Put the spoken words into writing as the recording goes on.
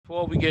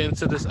Before we get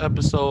into this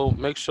episode,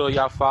 make sure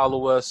y'all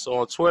follow us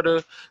on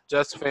Twitter,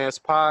 Just Fans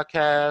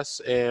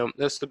Podcast, and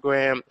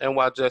Instagram,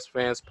 NY Just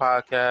Fans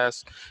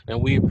Podcast.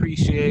 And we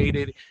appreciate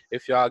it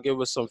if y'all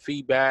give us some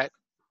feedback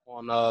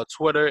on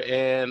Twitter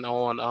and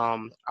on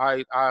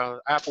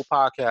our Apple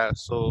Podcast.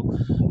 So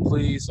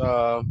please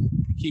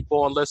keep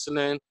on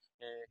listening. And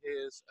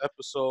here's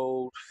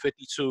episode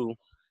 52.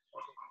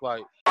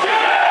 Like.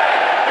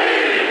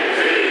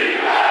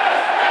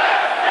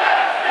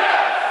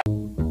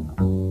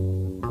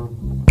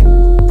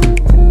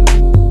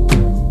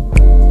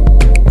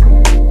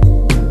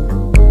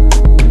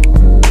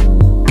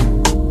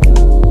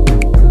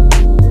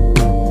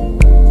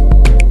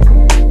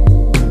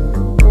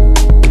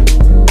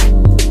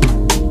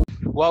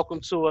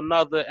 Welcome to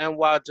another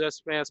NY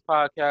Just Fans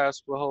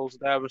podcast with hosts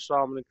Davin,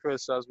 Sharman, and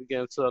Chris as we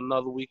get into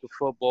another week of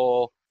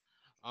football.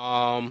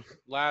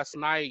 Last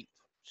night,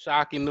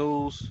 shocking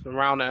news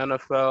around the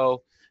NFL.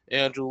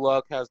 Andrew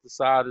Luck has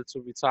decided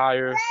to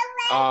retire.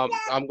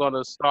 I'm going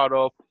to start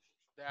off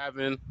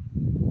Davin.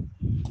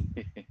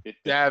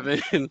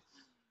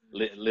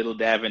 Little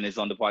Davin is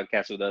on the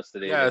podcast with us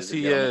today. Yes,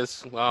 he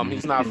is.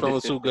 He's not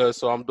feeling too good,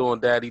 so I'm doing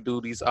daddy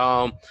duties.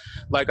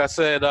 Like I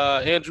said,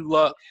 Andrew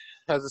Luck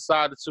has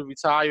decided to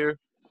retire.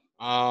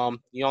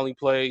 He only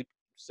played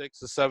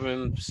 6 or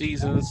 7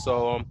 seasons,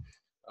 so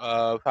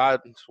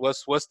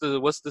what's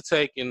the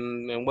take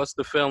and what's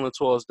the feeling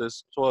towards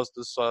this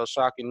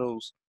shocking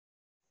news?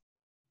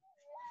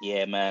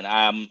 Yeah,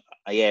 man.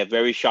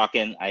 Very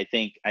shocking. I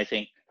think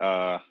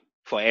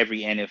for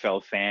every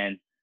NFL fan,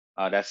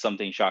 that's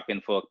something shocking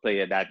for a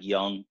player that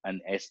young and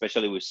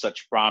especially with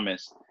such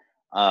promise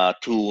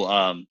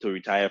to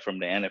retire from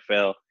the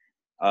NFL.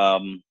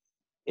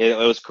 It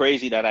was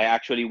crazy that I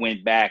actually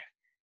went back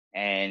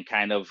and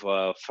kind of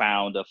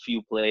found a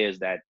few players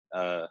that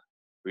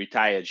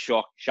retired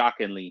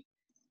shockingly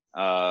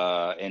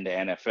in the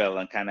NFL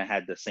and kind of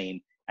had the same,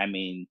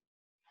 kind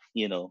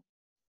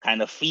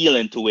of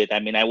feeling to it. I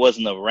mean, I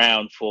wasn't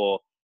around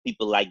for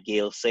people like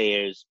Gale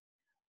Sayers,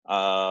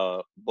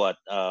 but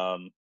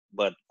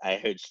I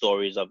heard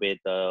stories of it,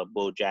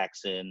 Bo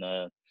Jackson,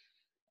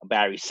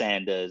 Barry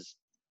Sanders,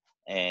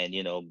 and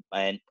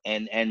I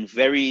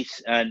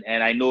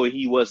know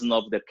he wasn't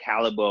of the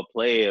caliber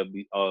player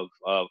of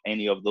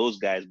any of those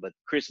guys, but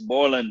Chris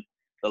Borland,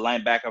 the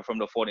linebacker from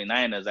the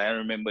 49ers, I don't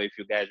remember if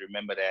you guys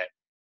remember that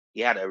he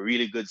had a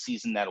really good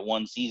season that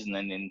one season,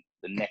 and then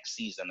the next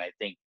season, I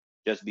think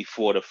just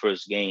before the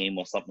first game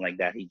or something like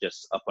that, he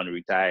just up and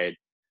retired.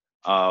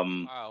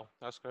 Wow,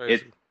 that's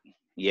crazy.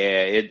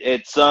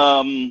 It's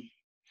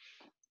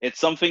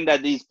something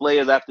that these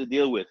players have to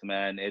deal with,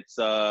 man. It's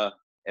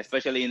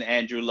especially in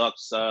Andrew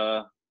Luck's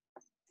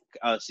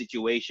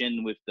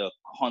situation with the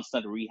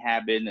constant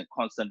rehabbing and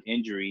constant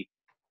injury,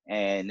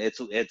 and it's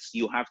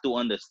you have to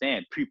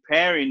understand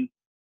preparing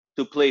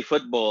to play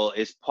football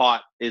is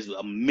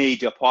a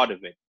major part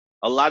of it.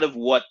 A lot of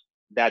what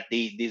that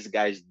these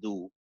guys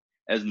do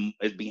is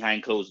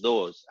behind closed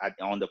doors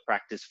on the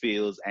practice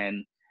fields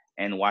and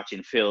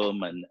watching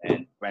film and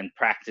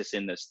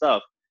practicing the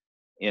stuff.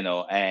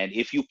 And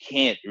if you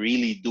can't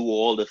really do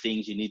all the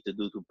things you need to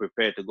do to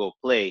prepare to go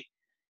play,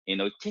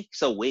 it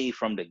takes away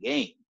from the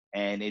game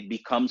and it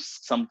becomes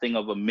something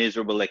of a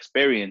miserable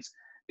experience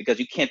because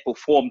you can't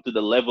perform to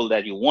the level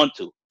that you want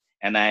to.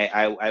 And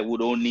I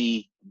would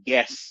only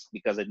guess,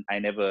 because I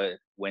never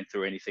went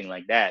through anything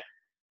like that,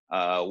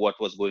 what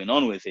was going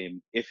on with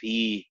him if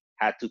he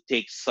had to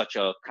take such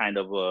a kind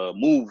of a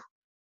move,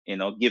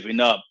 giving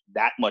up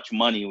that much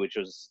money, which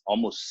was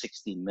almost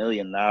 $60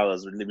 million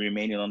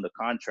remaining on the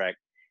contract.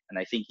 And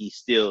I think he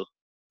still,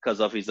 because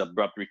of his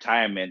abrupt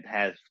retirement,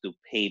 has to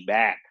pay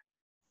back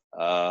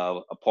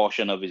a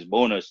portion of his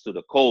bonus to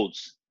the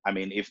Colts. I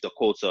mean, if the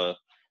Colts are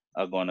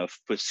going to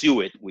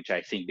pursue it, which I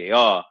think they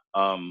are.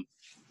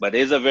 But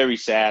it's a very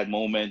sad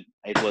moment.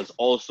 It was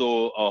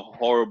also a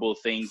horrible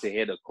thing to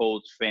hear the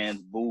Colts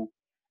fans boo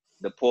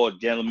the poor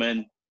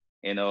gentleman.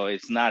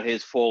 It's not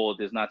his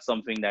fault. It's not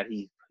something that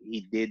he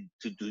did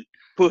to do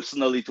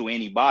personally to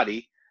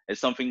anybody.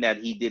 It's something that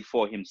he did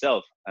for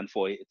himself and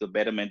for the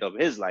betterment of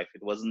his life.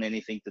 It wasn't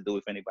anything to do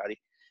with anybody,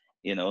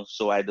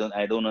 So I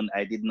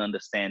didn't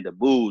understand the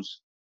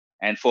boos,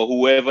 and for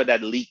whoever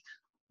that leaked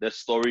the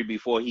story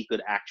before he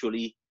could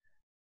actually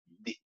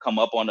come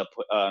up on a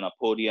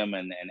podium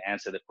and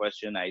answer the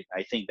question, I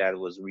think that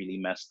was really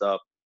messed up.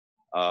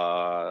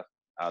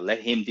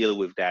 Let him deal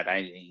with that.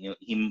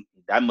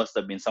 That must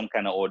have been some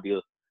kind of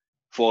ordeal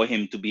for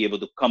him to be able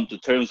to come to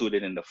terms with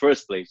it in the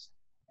first place,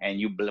 and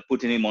you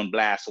putting him on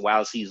blast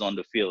whilst he's on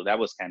the field. That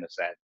was kind of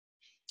sad.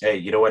 Hey,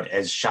 you know what?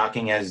 As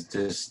shocking as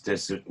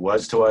this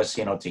was to us,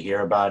 to hear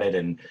about it,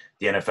 and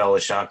the NFL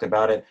is shocked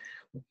about it.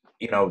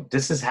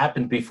 This has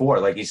happened before.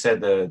 Like you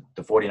said, the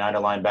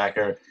 49er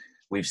linebacker,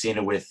 we've seen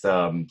it with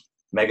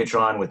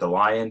Megatron with the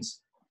Lions.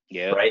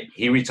 Yeah. Right?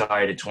 He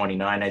retired at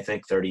 29, I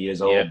think, 30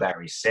 years old. Yep.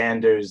 Barry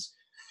Sanders.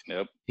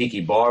 Yep.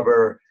 Tiki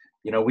Barber.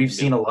 We've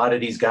seen a lot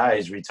of these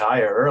guys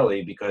retire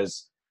early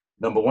because,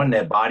 number one,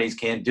 their bodies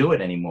can't do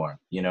it anymore,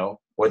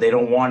 or they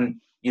don't want,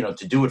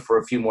 to do it for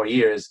a few more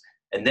years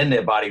and then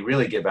their body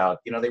really give out.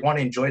 They want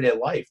to enjoy their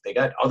life. They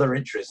got other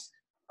interests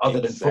other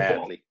than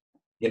football.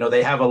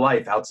 They have a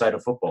life outside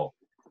of football.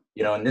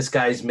 And this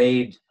guy's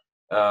made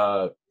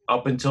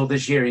up until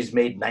this year, he's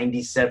made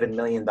 $97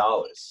 million.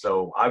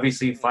 So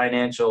obviously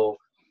financial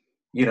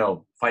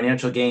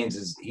gains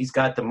is he's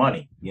got the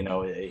money.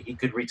 He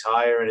could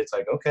retire and it's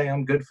like, okay,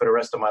 I'm good for the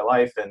rest of my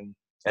life and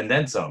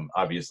then some,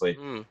 obviously.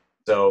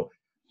 So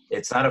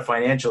it's not a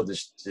financial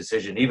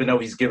decision, even though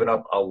he's given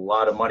up a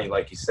lot of money.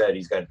 Like you said,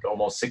 he's got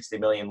almost 60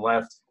 million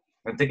left.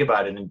 And think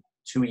about it, in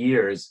 2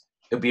 years,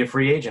 he'll be a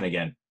free agent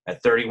again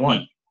at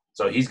 31.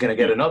 So he's going to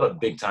get another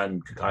big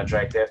time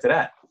contract after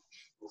that.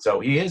 So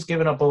he is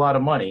giving up a lot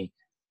of money.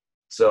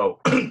 So,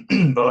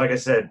 but like I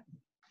said,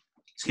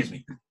 excuse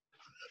me,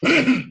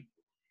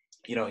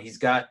 he's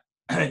got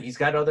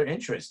other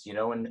interests,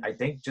 and I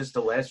think just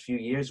the last few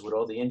years with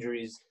all the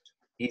injuries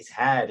he's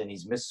had and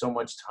he's missed so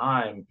much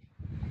time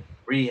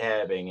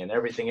rehabbing and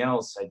everything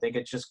else, I think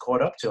it's just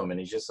caught up to him. And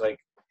he's just like,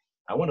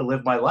 I want to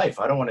live my life.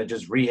 I don't want to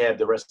just rehab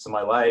the rest of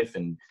my life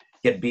and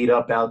get beat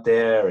up out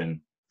there and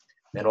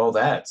all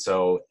that.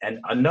 So, and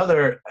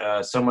another,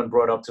 someone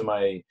brought up to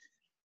my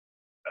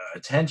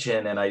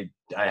attention, and I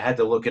had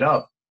to look it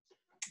up.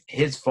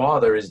 His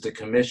father is the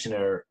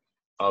commissioner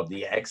of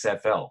the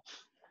XFL.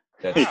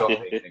 That's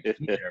starting next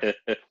year.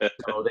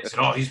 So they said,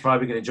 oh, he's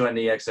probably going to join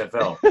the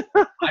XFL.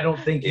 I don't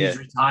think he's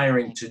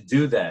retiring to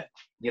do that.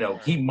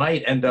 He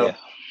might end up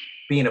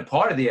being a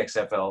part of the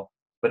XFL,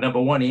 but number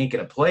one, he ain't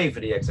going to play for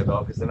the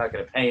XFL because they're not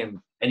going to pay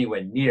him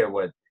anywhere near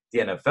what the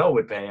NFL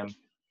would pay him.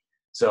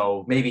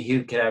 So maybe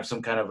he could have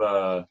some kind of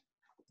a,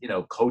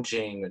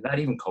 coaching, not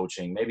even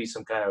coaching, maybe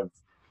some kind of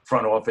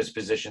front office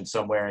position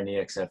somewhere in the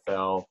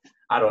XFL.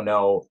 I don't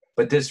know.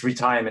 But this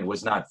retirement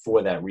was not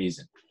for that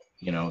reason,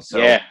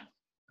 So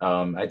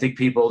I think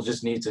people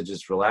just need to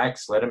just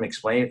relax, let him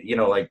explain,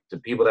 like the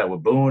people that were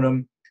booing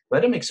him,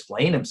 let him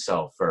explain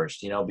himself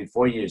first,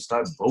 before you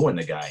start booing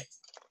the guy.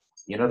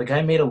 The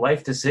guy made a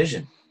life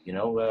decision.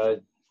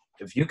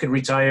 If you could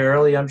retire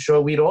early, I'm sure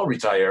we'd all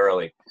retire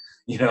early,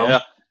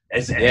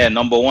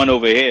 number one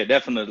over here,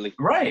 definitely.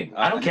 Right.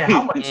 I don't care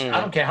how much.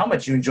 I don't care how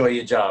much you enjoy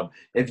your job.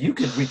 If you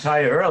could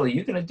retire early,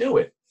 you're gonna do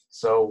it.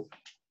 So,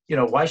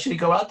 why should he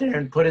go out there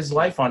and put his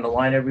life on the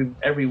line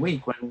every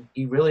week when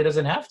he really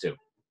doesn't have to?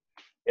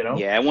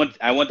 Yeah,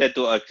 I wanted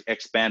to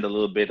expand a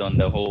little bit on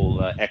the whole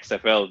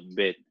XFL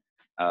bit.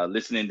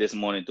 Listening this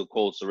morning to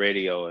Colts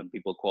radio and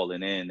people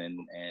calling in,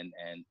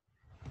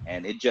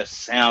 and it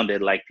just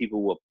sounded like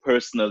people were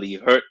personally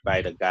hurt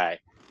by the guy.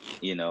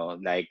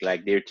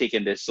 Like they're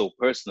taking this so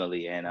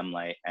personally, and I'm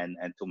like, and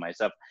to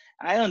myself,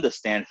 I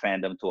understand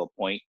fandom to a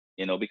point,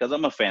 because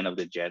I'm a fan of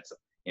the Jets.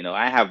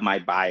 I have my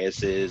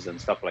biases and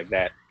stuff like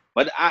that,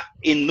 but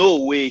in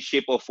no way,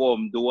 shape, or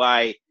form do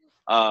I,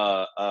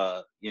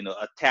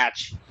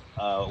 attach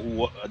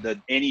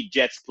any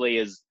Jets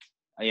players,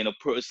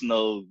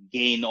 personal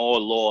gain or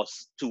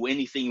loss to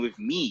anything with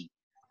me.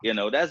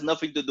 That's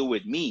nothing to do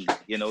with me.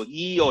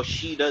 He or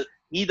she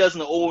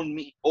doesn't owe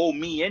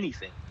me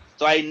anything.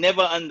 So I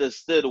never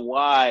understood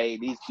why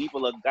these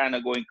people are kind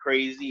of going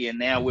crazy. And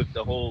now with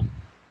the whole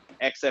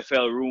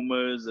XFL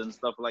rumors and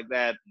stuff like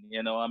that,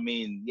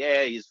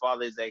 his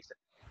father is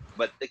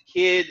but the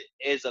kid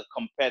is a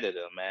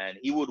competitor, man.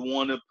 He would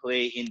want to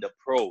play in the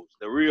pros,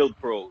 the real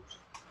pros.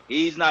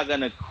 He's not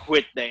going to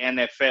quit the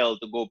NFL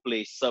to go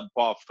play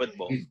subpar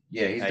football.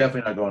 He's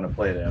definitely not going to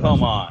play there.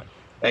 Come on.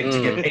 To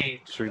get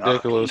paid, it's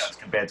ridiculous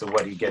compared to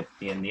what he gets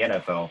in the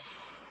NFL.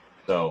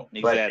 So,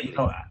 exactly.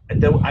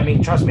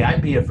 But trust me,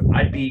 I'd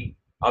be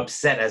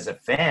upset as a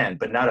fan,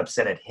 but not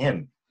upset at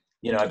him.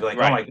 I'd be like,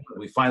 oh my God,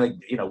 we finally,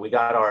 we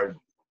got our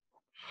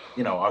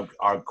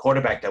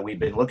quarterback that we've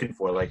been looking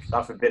for. Like,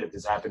 God forbid if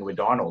this happened with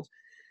Darnold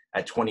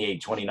at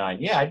 28, 29.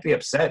 Yeah, I'd be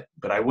upset,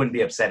 but I wouldn't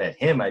be upset at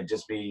him. I'd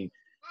just be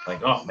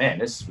like, oh man,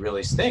 this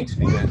really stinks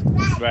because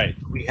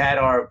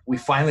we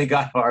finally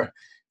got our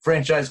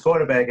franchise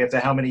quarterback after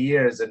how many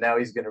years, and now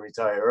he's going to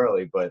retire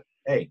early. But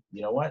hey,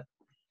 you know what?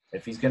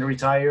 If he's going to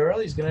retire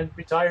early, he's going to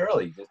retire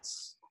early.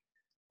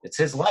 It's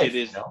his life. It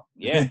is.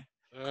 Yeah.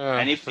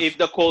 And if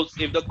the Colts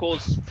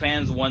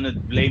fans want to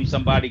blame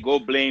somebody, go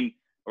blame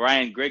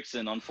Ryan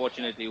Grigson,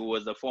 unfortunately, who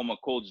was the former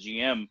Colts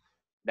GM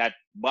that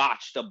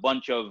botched a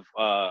bunch of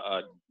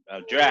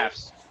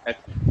drafts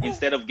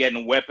instead of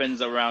getting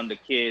weapons around the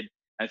kid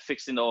and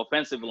fixing the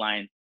offensive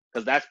line.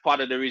 Because that's part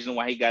of the reason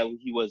why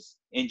he was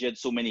injured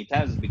so many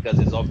times, is because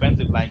his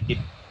offensive line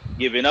kept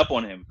giving up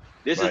on him.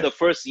 This is the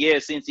first year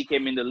since he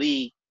came in the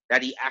league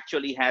that he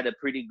actually had a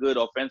pretty good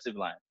offensive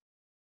line.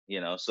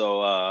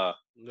 So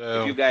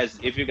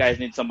if you guys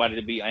need somebody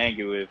to be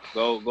angry with,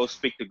 go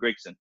speak to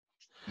Grigson.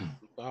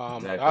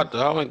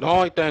 The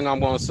only thing I'm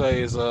gonna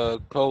say is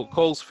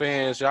Colts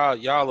fans,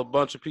 y'all a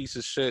bunch of pieces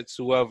of shit.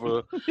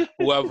 Whoever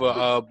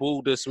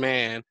booed this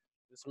man.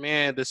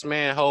 This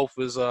man health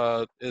is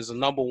a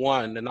number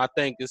one, and I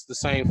think it's the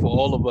same for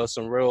all of us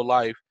in real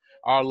life.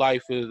 Our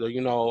life is,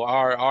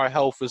 our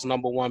health is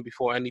number one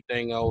before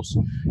anything else.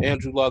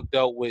 Andrew Luck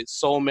dealt with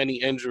so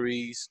many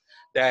injuries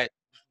that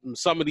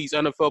some of these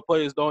NFL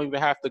players don't even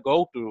have to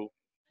go through.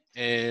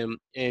 and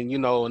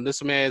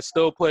this man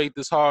still played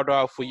this hard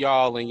out for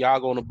y'all, and y'all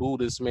gonna boo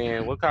this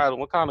man. What kind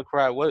of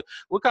crap?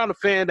 What kind of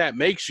fan that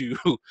makes you?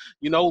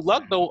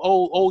 Luck don't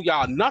owe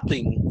y'all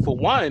nothing. For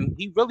one,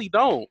 he really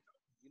don't.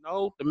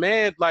 The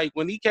man, like,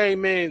 when he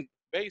came in,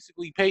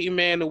 basically Peyton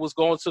Manning was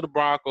going to the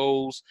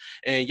Broncos,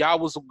 and y'all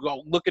was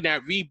looking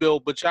at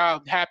rebuild, but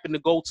y'all happened to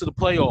go to the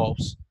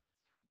playoffs,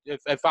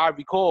 if I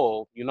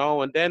recall.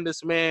 And then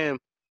this man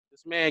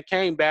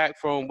came back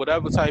from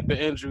whatever type of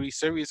injury,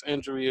 serious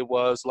injury it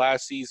was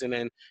last season,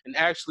 and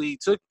actually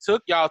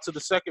took y'all to the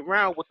second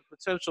round with the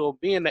potential of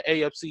being the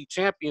AFC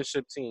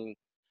Championship team.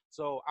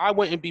 So I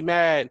wouldn't be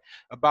mad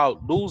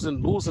about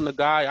losing the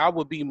guy. I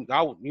would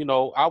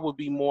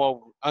be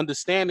more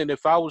understanding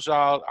if I was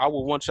y'all. I would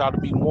want y'all to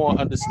be more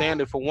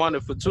understanding, for one,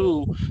 and for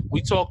two, we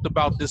talked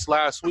about this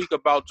last week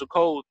about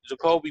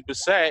Jacoby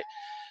Brissett,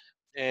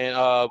 and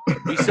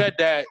we said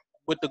that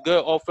with the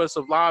good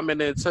offensive lineman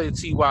and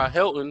T.Y.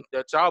 Hilton,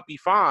 that y'all be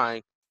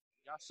fine.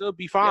 Y'all should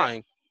be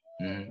fine.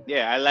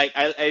 Yeah,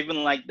 I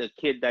even like the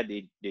kid that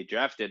they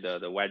drafted,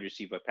 the wide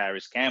receiver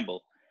Paris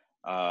Campbell.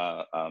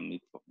 When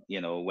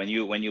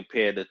you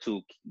pair the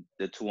two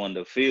on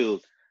the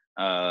field,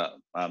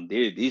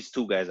 these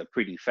two guys are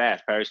pretty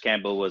fast. Paris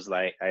Campbell was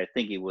like, I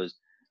think he was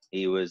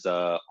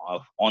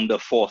on the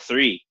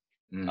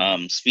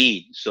 4.3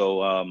 speed.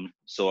 So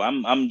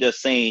I'm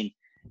just saying,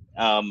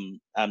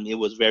 it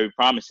was very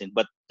promising.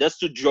 But just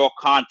to draw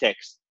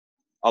context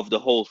of the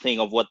whole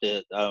thing of what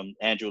the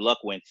Andrew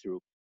Luck went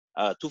through,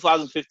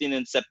 2015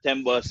 in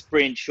September,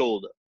 sprained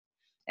shoulder.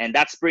 And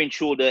that sprained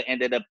shoulder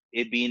ended up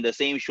it being the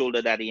same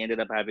shoulder that he ended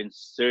up having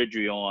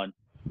surgery on,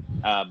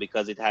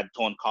 because it had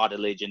torn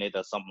cartilage in it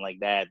or something like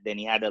that. Then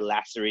he had a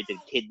lacerated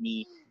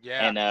kidney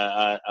and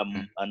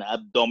an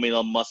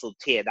abdominal muscle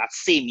tear that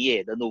same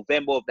year, the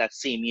November of that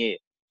same year.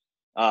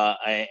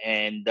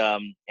 And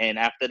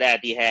after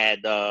that, he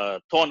had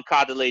torn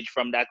cartilage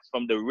from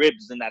the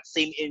ribs in that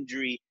same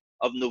injury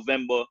of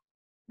November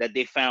that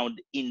they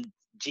found in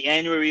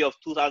January of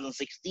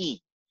 2016.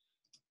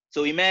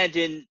 So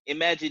imagine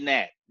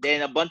that.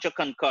 Then a bunch of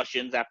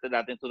concussions after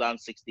that in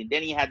 2016.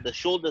 Then he had the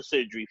shoulder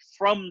surgery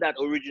from that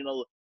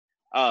original,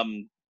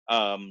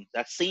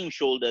 that same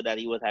shoulder that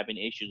he was having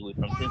issues with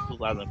from since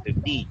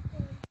 2015.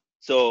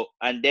 So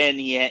and then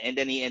he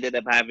ended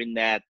up having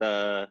that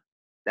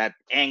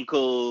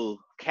ankle,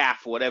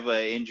 calf, whatever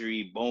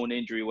injury, bone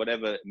injury,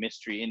 whatever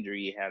mystery injury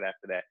he had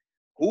after that.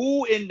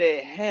 Who in the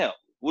hell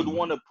would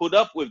want to put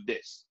up with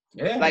this?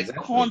 Yeah, like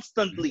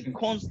exactly.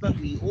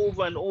 constantly,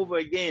 over and over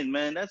again,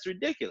 man. That's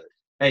ridiculous.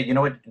 Hey, you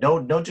know what?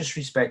 No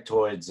disrespect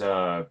towards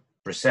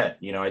Brissett.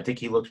 I think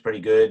he looks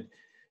pretty good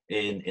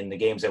in the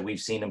games that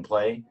we've seen him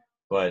play.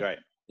 But Right.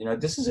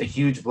 This is a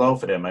huge blow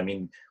for them. I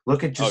mean,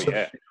 look at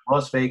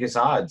Las Vegas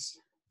odds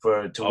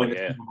to win the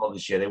Super Bowl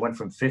this year. They went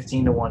from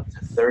 15-1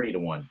 to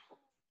 30-1.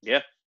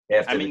 Yeah.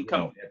 After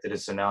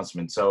this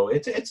announcement, so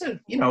it's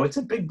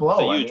a big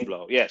blow. It's a huge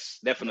blow. Yes,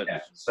 definitely.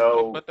 Yeah,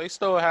 but they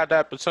still had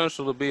that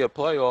potential to be a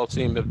playoff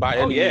team if by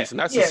any means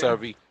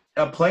necessary.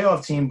 A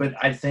playoff team, but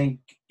I think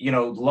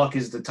Luck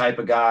is the type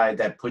of guy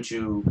that puts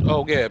you.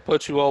 Oh yeah,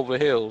 put you over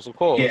hills, of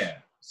course. Yeah.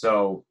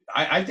 So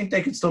I think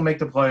they could still make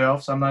the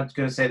playoffs. I'm not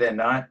going to say they're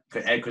not,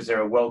 because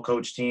they're a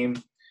well-coached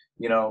team.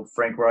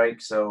 Frank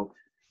Reich. So.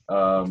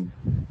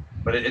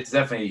 But it's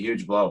definitely a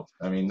huge blow.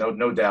 I mean,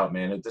 no doubt,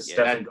 man. This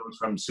definitely goes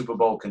from Super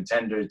Bowl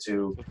contender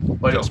to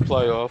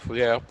playoff.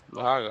 Yeah,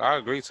 I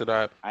agree to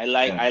that. I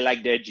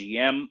like their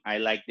GM. I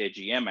like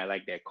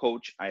their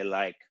coach. I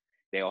like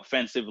their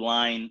offensive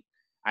line.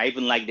 I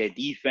even like their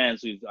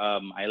defense.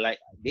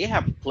 They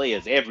have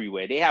players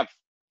everywhere. They have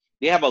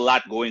a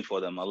lot going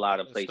for them. A lot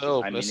of places.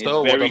 It's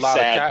very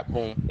sad.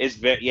 It's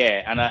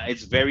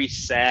it's very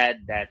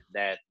sad that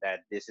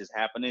this is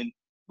happening.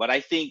 But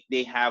I think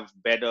they have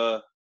better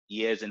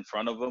years in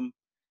front of them,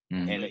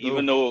 and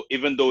even though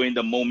in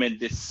the moment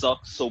this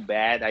sucks so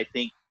bad, I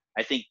think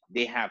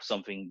they have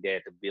something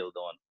there to build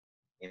on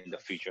in the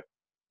future.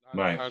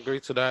 Right, I agree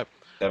to that.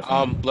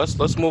 Definitely.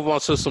 Let's move on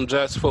to some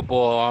Jets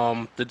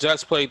football. The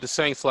Jets played the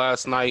Saints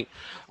last night.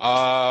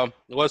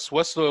 What's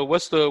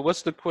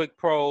the quick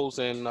pros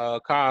and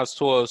cons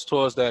towards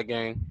that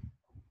game?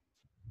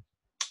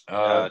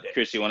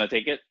 Chris, you want to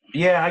take it?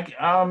 Yeah,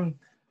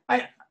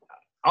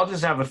 I'll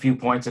just have a few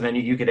points, and then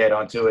you could add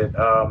on to it.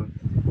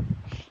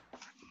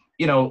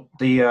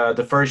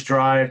 The first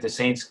drive, the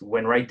Saints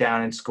went right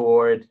down and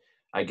scored.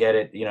 I get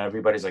it.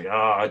 Everybody's like, oh,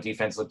 our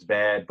defense looked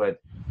bad, but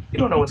you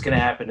don't know what's going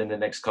to happen in the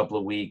next couple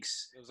of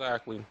weeks.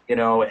 Exactly.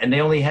 And they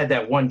only had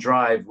that one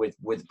drive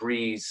with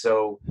Breeze.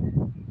 So,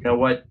 you know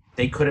what?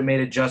 They could have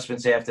made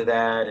adjustments after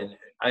that. And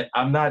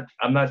I'm not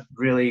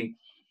really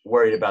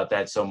worried about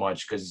that so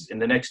much, because in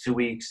the next 2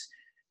 weeks,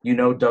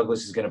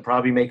 Douglas is going to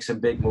probably make some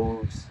big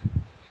moves,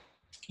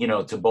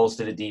 to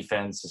bolster the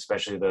defense,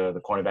 especially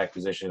the cornerback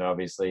position,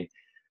 obviously.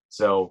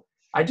 So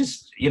I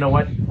just,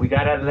 we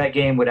got out of that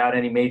game without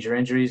any major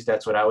injuries.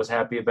 That's what I was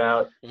happy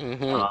about.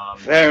 Mm-hmm.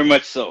 Very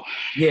much so.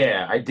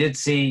 Yeah, I did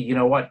see,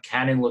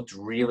 Cannon looked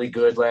really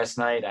good last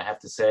night, I have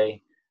to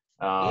say.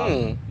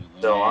 So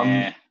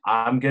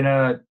I'm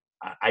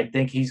I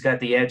think he's got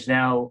the edge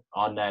now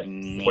on that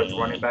fourth Me.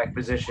 running back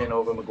position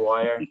over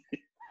McGuire,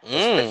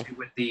 Mm. especially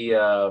with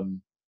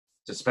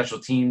the special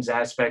teams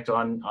aspect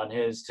on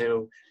his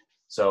too.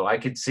 So I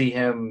could see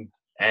him,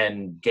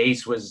 and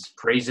Gase was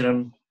praising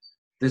him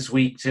this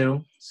week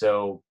too.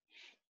 So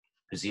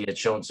because he had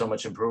shown so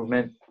much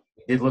improvement,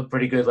 he did look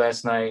pretty good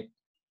last night.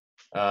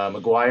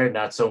 McGuire,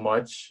 not so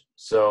much.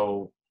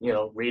 So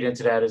read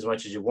into that as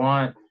much as you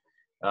want.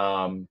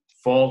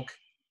 Falk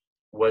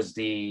was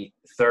the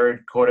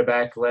third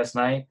quarterback last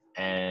night,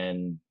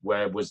 and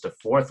Webb was the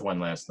fourth one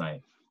last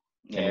night.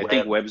 Yeah, I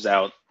think Webb's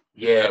out.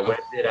 Yeah, Webb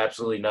did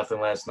absolutely nothing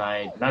last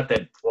night. Not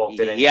that Falk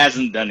did anything. He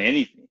hasn't done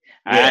anything.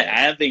 Yeah.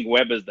 I don't think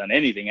Webb has done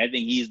anything. I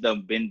think he's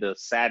been the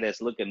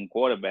saddest looking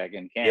quarterback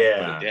in camp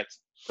for the Jets.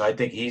 So I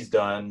think he's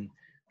done.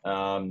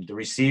 The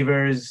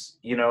receivers,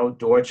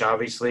 Dortch,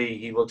 obviously,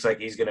 he looks like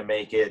he's going to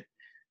make it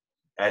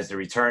as the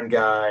return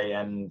guy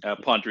and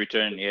punt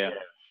return, yeah.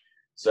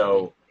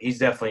 So he's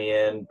definitely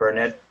in.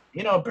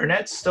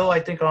 Burnett's still, I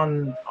think,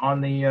 on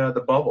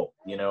the bubble.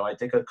 I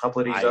think a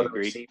couple of these other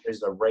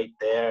receivers are right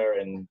there,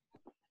 and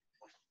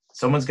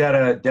someone's got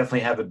to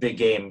definitely have a big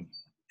game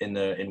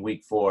in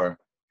week 4,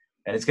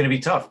 and it's going to be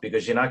tough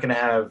because you're obviously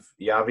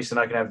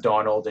not going to have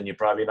Darnold, and you're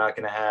probably not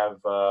going to have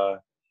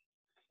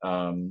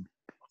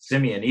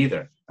Simeon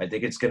either. I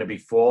think it's going to be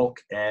Falk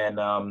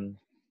and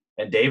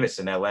Davis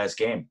in that last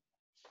game.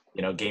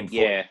 Game 4,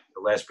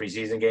 the last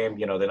preseason game.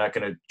 They're not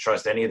going to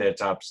trust any of their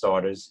top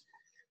starters.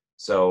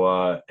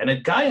 So, and a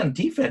guy on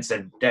defense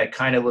that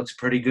kind of looks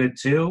pretty good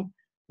too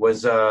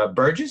was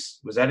Burgess.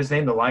 Was that his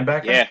name, the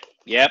linebacker? Yeah.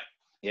 Yep.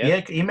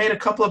 Yeah, he made a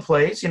couple of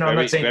plays. I'm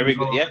not saying very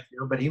good. Yeah,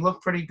 but he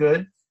looked pretty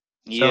good.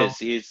 He is.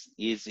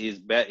 He's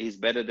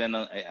better than.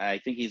 I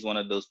think he's one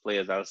of those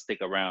players that'll stick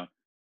around.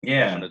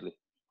 Yeah. Definitely.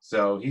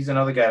 So he's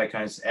another guy that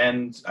kind of.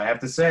 And I have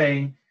to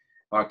say,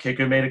 our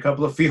kicker made a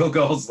couple of field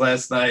goals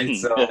last night.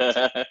 So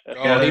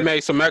he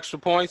made some extra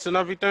points and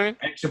everything.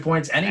 Extra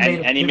points, and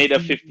he made a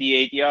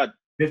 58-yard.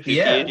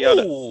 58.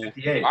 Ooh,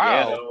 58.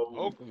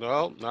 Wow.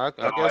 Yeah,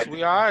 I guess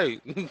we all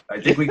right. I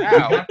think we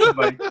got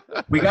somebody.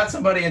 We got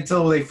somebody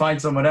until they find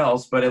someone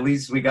else, but at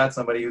least we got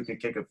somebody who can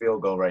kick a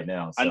field goal right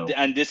now. So.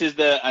 And this is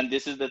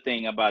the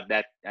thing about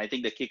that. I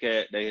think the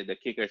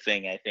kicker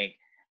thing.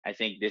 I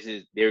think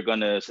they're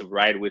gonna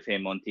ride with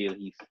him until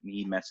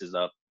he messes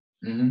up.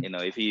 Mm-hmm.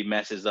 If he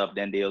messes up,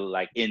 then they'll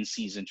in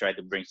season try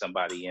to bring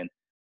somebody in.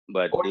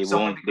 But or they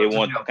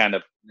won't kind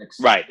of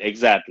right,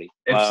 exactly.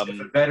 If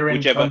a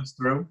veteran comes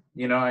through,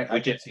 I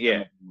can see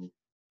yeah.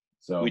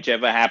 So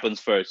whichever happens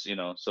first,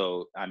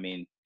 So I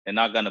mean, they're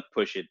not gonna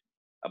push it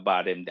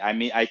about him. I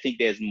mean, I think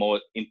there's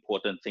more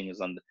important things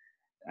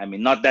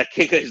not that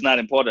kicker is not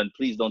important.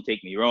 Please don't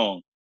take me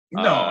wrong.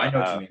 No, I know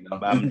what you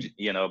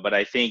mean. But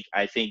I think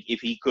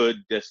if he could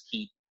just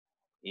keep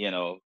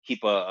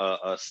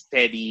a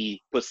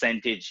steady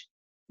percentage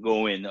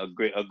going, a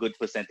good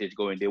percentage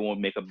going, they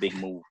won't make a big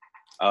move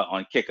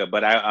on kicker.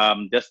 But I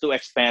just to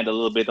expand a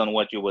little bit on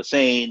what you were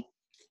saying,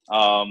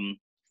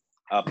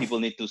 people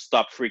need to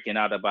stop freaking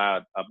out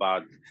about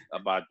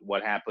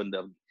what happened.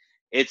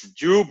 It's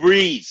Drew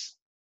Brees.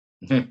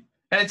 And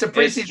it's a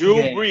preseason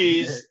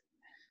game.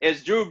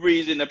 It's Drew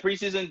Brees in a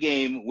preseason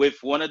game with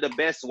one of the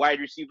best wide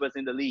receivers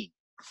in the league,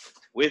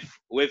 with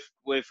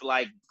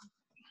like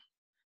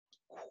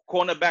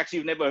cornerbacks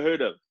you've never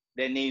heard of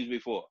their names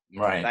before.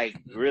 Right.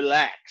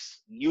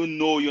 Relax.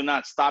 You're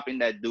not stopping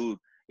that dude.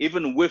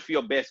 Even with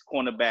your best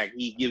cornerback,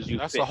 he gives you.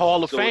 That's a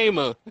Hall of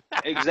Famer.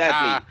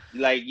 Exactly.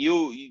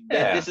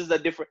 This is a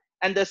different.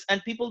 And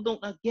people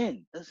don't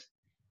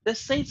the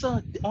Saints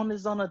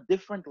is on a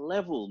different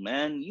level,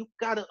 man. You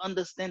gotta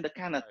understand the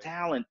kind of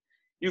talent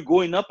you're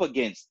going up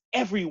against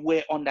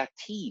everywhere on that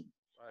team.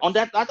 Right. On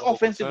that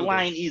offensive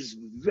line is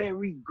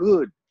very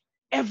good.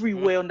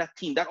 Everywhere on that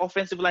team, that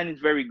offensive line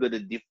is very good. The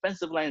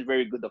defensive line is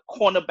very good. The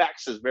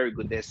cornerbacks is very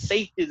good. Their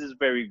safeties is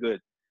very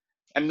good.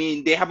 I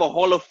mean, they have a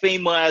Hall of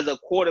Famer as a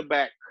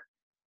quarterback.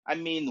 I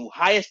mean,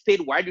 highest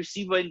paid wide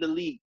receiver in the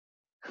league.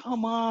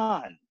 Come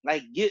on,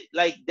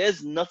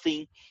 there's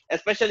nothing,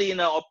 especially in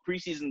a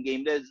preseason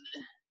game. There's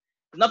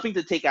nothing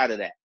to take out of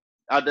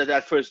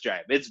that first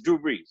drive. It's Drew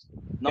Brees,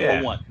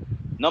 number one.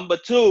 Number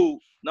two,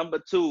 the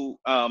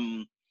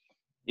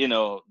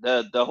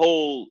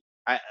whole.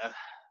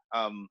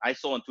 I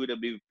saw on Twitter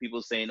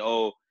people saying,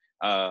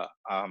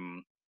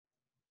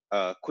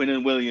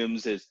 Quinnen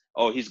Williams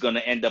he's gonna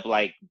end up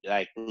like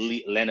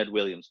Leonard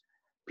Williams.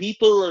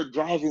 People are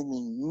driving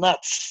me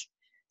nuts.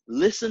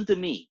 Listen to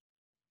me.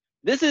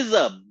 This is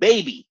a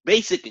baby,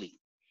 basically,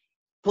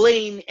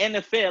 playing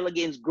NFL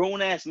against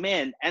grown-ass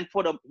men. And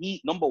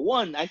number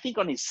one, I think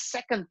on his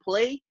second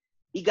play,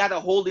 he got a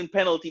holding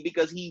penalty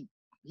because he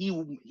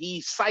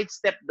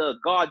sidestepped the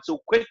guard so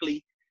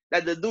quickly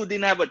that the dude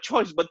didn't have a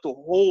choice but to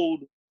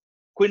hold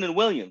Quinnen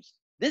Williams.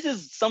 This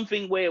is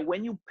something where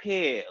when you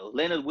pair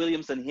Leonard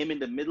Williams and him in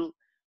the middle,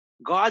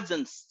 guards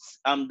and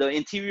the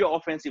interior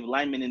offensive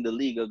linemen in the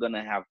league are going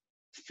to have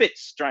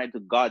fits trying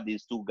to guard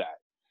these two guys.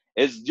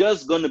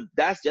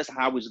 That's just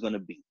how it's going to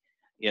be,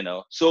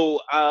 So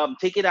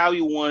take it how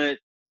you want it.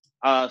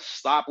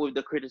 stop with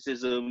the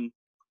criticism.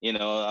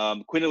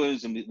 Quinn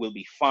Williams will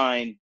be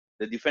fine.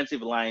 The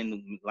defensive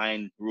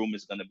line room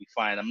is going to be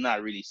fine. I'm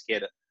not really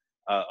scared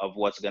of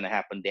what's going to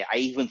happen there. I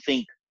even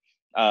think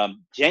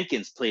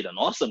Jenkins played an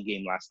awesome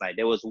game last night.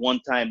 There was one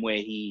time where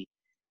he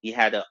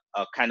had a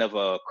kind of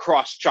a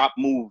cross chop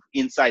move,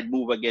 inside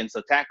move against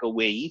a tackle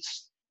where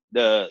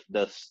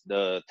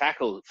the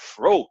tackle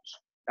froze.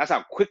 That's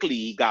how quickly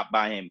he got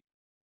by him,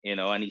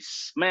 and he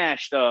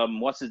smashed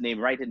what's his name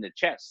right in the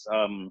chest.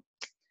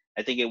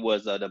 I think it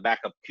was the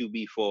backup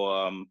QB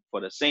for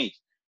the Saints.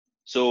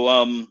 So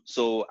I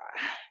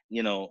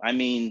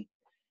mean,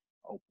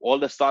 all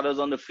the starters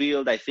on the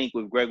field, I think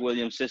with Greg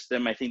Williams'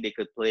 system, I think they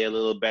could play a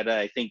little better.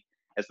 I think,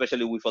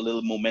 especially with a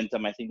little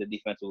momentum, I think the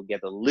defense will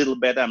get a little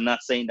better. I'm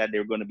not saying that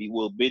they're going to be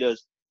world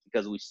beaters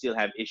because we still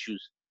have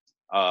issues.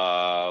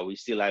 We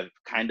still have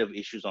kind of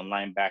issues on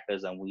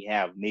linebackers, and we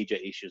have major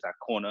issues at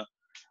corner.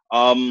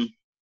 I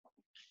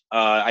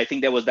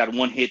think there was that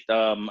one hit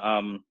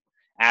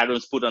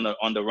Adams put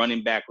on the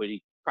running back where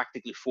he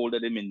practically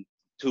folded him in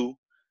two.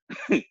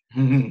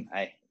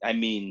 I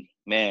mean,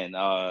 man,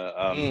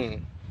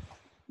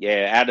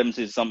 yeah, Adams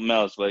is something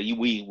else, but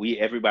we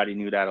everybody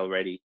knew that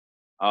already.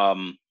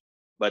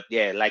 But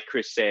yeah, like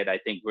Chris said, I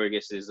think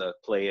Burgess is a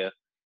player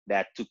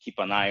that to keep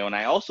an eye on.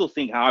 I also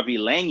think Harvey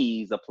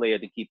Lange is a player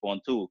to keep on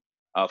too,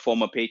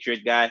 former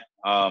Patriot guy.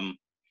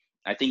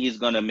 I think he's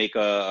gonna make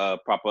a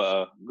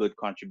proper good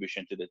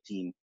contribution to the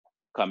team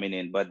coming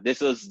in. But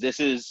this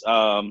is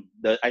I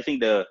think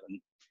the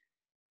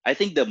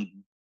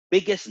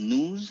biggest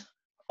news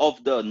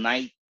of the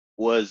night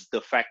was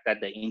the fact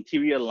that the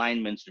interior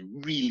linemen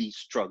really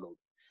struggled.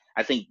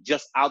 I think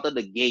just out of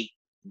the gate,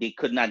 they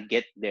could not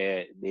get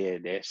their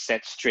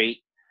set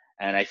straight.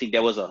 And I think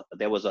there was a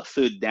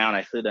third down,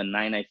 I third and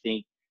 9, I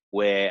think,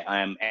 where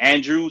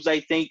Andrews, I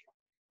think,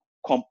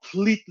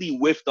 completely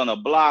whiffed on a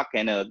block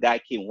and a guy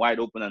came wide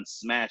open and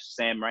smashed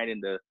Sam right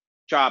in the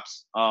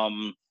chops.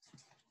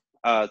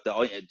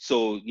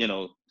 So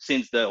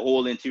since the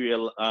whole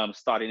interior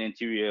starting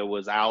interior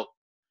was out,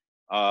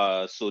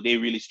 so they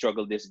really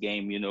struggled this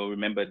game.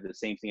 Remember the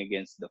same thing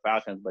against the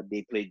Falcons, but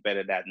they played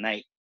better that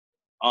night.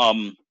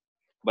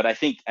 But I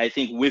think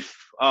with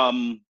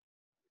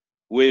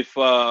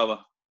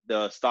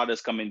the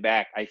starters coming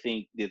back, I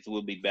think this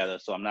will be better.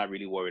 So I'm not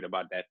really worried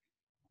about that.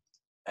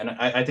 And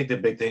I think the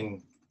big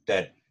thing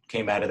that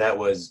came out of that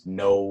was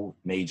no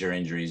major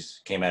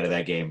injuries came out of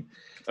that game.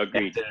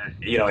 Agreed.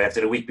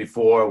 After the week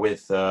before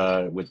with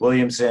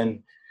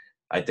Williamson,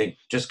 I think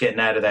just getting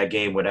out of that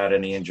game without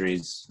any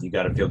injuries, you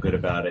got to feel good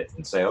about it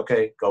and say,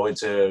 okay, go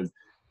into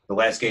the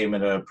last game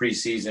of the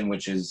preseason,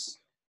 which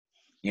is,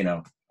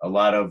 a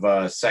lot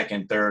of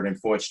second, third, and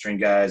fourth string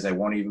guys that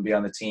won't even be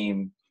on the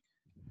team.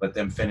 Let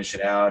them finish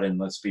it out, and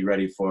let's be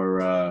ready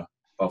for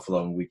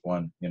Buffalo in week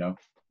 1,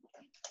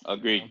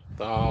 Agreed.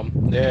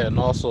 Yeah, and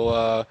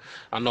also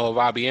I know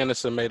Robbie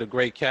Anderson made a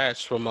great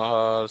catch from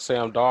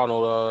Sam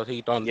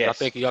Darnold. Yes. I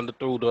think he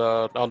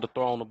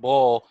underthrew the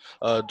ball.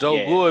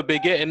 Joe Good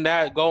been getting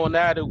that, going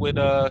at it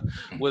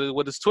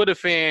with his Twitter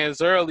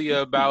fans earlier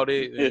about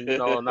it, and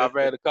and I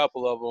read a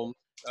couple of them.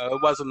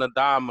 It wasn't a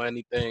dime or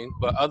anything,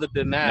 but other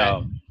than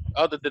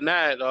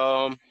that,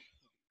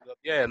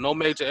 yeah, no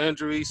major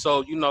injuries.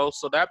 So,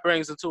 so that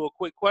brings into a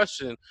quick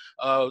question.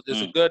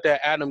 Is it good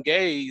that Adam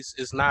Gase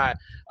is not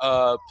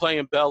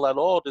playing Bell at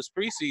all this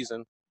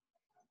preseason?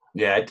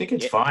 Yeah, I think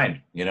it's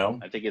fine,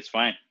 I think it's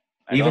fine.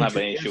 I Even don't have 2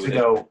 an years issue with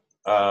ago,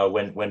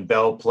 when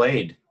Bell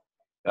played,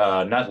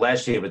 not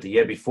last year, but the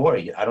year before,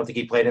 I don't think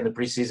he played in the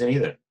preseason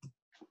either.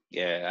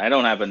 Yeah, I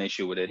don't have an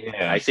issue with it.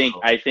 Yeah, I think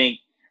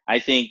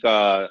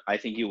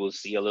you will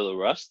see a little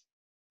rust.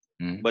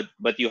 Mm-hmm.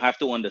 But you have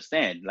to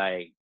understand,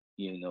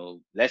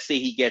 let's say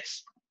he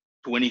gets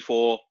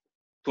 24,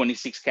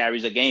 26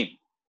 carries a game.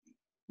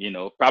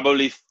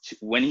 Probably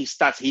when he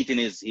starts hitting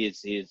his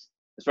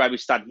probably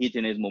start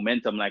hitting his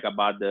momentum, like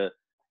about the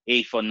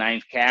 8th or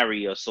 9th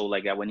carry or so,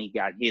 like that, when he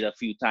got hit a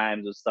few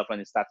times or stuff and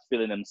he starts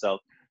feeling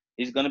himself,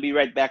 he's gonna be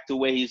right back to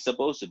where he's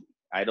supposed to be.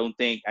 I don't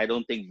think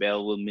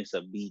Bell will miss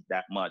a beat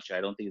that much.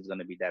 I don't think it's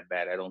gonna be that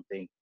bad. I don't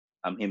think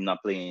him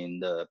not playing in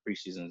the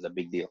preseason is a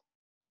big deal.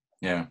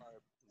 Yeah.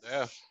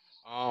 Yeah.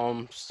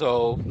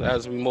 So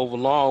as we move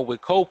along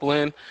with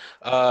Copeland,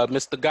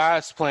 Mr.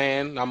 God's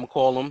plan, I'm gonna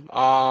call him.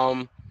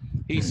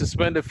 He's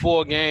suspended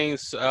 4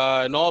 games,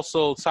 and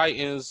also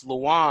Titans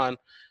Luan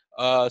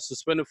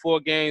suspended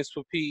 4 games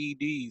for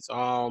PEDs.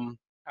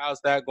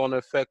 How's that going to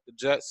affect the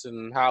Jets,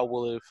 and how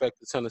will it affect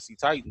the Tennessee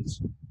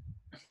Titans?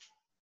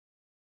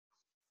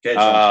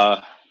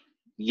 Yeah.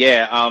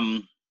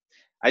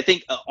 I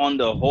think on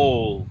the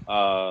whole,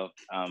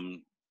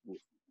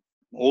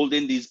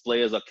 holding these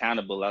players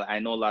accountable. I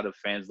know a lot of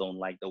fans don't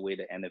like the way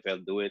the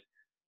NFL do it,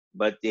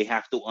 but they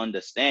have to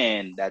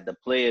understand that the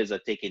players are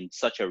taking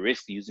such a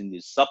risk using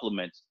these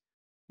supplements.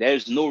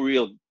 There's no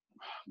real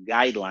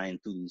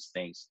guideline to these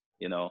things.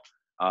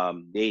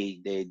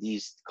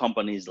 These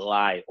companies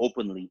lie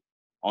openly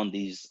on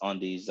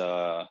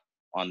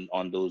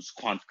those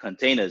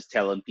containers,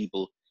 telling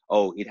people,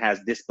 oh, it has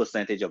this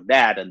percentage of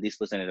that and this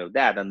percentage of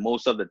that. And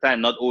most of the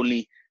time, not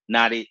only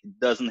not it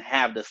doesn't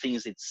have the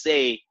things it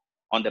say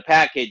on the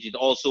package, it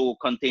also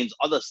contains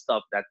other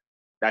stuff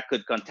that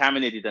could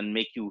contaminate it and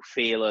make you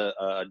fail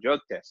a drug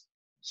test.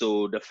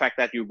 So the fact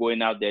that you're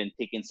going out there and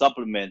taking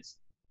supplements,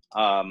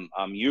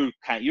 you're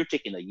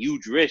taking a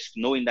huge risk,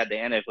 knowing that the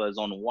NFL is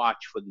on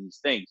watch for these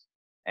things,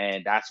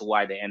 and that's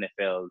why the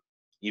NFL,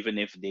 even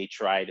if they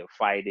try to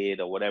fight it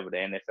or whatever, the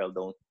NFL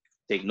don't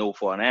take no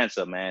for an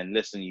answer. Man,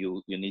 listen,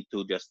 you need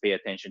to just pay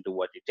attention to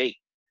what you take.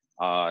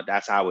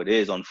 That's how it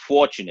is.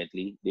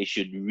 Unfortunately, they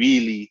should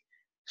really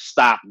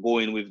stop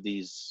going with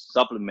these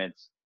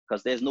supplements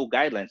because there's no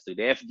guidelines to it.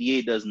 The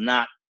FDA does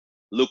not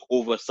look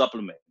over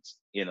supplements.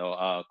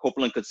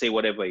 Copeland could say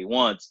whatever he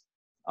wants.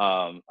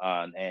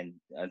 And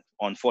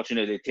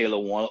unfortunately, Taylor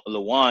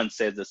Lewan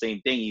says the same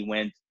thing. He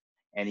went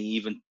and he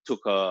even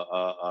took a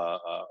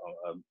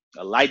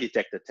lie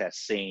detector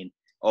test saying,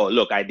 oh,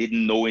 look, I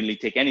didn't knowingly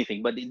take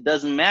anything, but it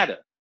doesn't matter.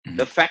 Mhm.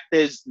 The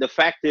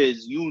fact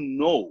is,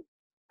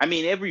 I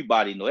mean,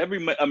 everybody knows,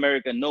 every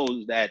American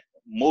knows that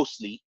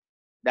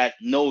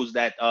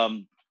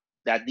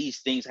that these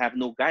things have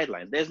no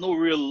guidelines. There's no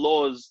real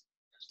laws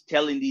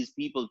telling these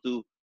people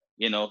to,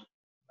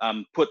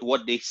 put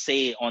what they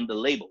say on the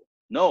label.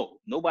 No,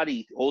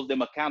 nobody holds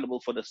them accountable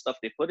for the stuff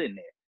they put in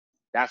there.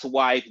 That's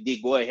why if they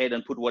go ahead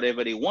and put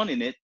whatever they want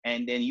in it,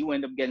 and then you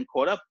end up getting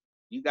caught up,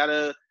 you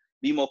gotta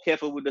be more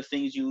careful with the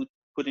things you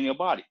put in your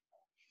body.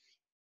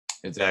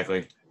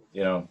 Exactly.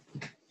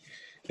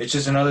 It's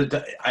just another.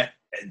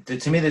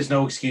 To me, there's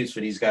no excuse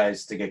for these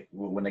guys to get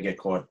when they get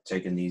caught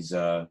taking these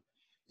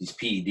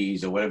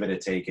PEDs or whatever they're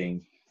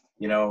taking.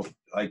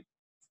 Like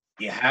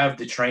you have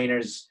the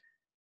trainers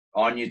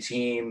on your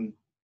team,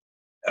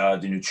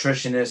 the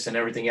nutritionists and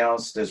everything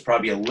else. There's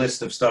probably a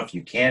list of stuff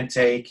you can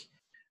take.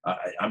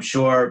 I'm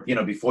sure,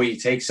 before you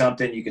take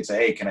something, you could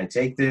say, hey, can I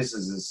take this?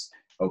 Is this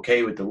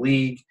okay with the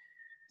league?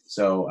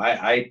 So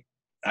I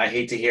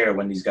hate to hear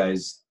when these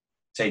guys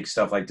take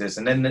stuff like this,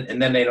 and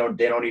then they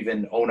don't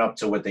even own up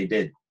to what they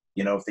did.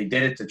 If they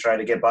did it to try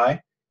to get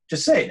by,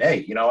 just say,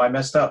 hey, I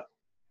messed up.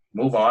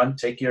 Move on.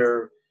 Take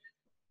your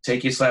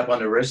slap on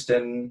the wrist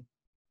and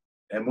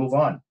move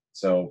on.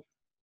 So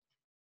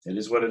it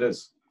is what it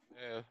is.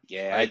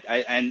 Yeah.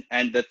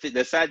 And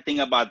the sad thing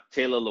about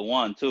Taylor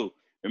Lewan too.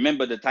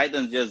 Remember, the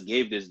Titans just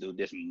gave this dude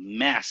this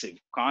massive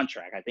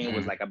contract. I think it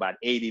was like about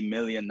 $80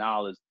 million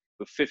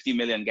with $50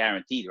 million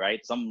guaranteed, right?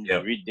 Some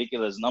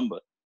ridiculous number.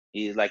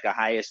 He's like a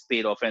highest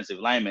paid offensive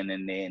lineman,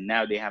 and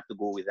now they have to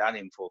go without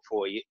him for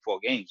four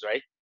games,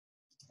 right?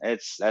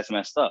 That's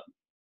messed up.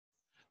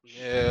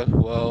 Yeah,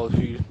 well,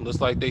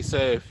 looks like they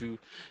said, if you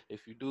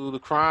do the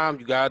crime,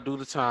 you gotta do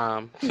the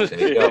time. There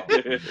you go.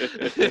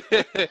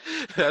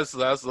 That's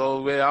the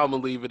only way I'm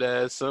gonna leave it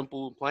as,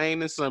 simple,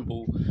 plain and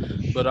simple.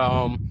 But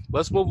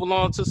let's move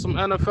along to some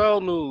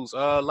NFL news.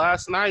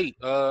 Last night,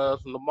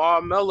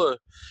 Lamar Miller,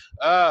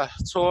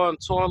 torn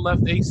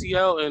left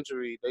ACL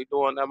injury. They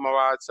doing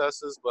MRI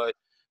tests, but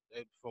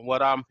from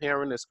what I'm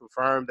hearing, it's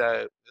confirmed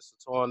that it's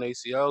a torn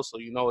ACL. So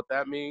you know what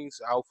that means?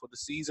 Out for the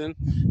season.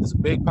 It's a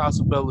big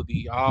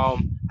possibility. How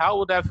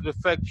will that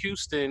affect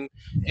Houston,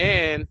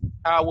 and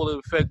how will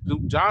it affect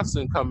Duke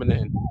Johnson coming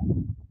in?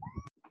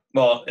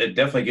 Well, it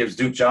definitely gives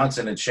Duke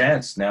Johnson a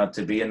chance now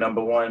to be a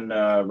number one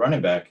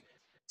running back,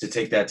 to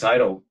take that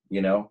title,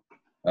 to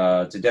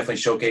definitely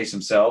showcase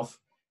himself.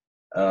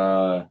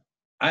 I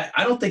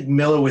don't think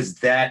Miller was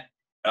that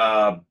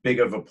big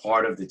of a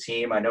part of the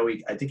team. I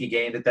think he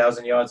gained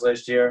 1,000 yards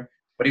last year,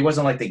 but he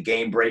wasn't like the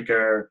game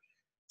breaker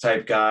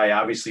type guy.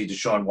 Obviously,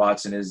 Deshaun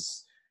Watson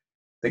is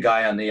the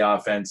guy on the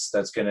offense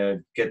that's going to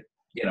get,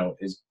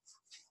 is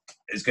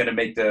going to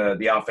make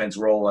the offense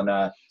roll or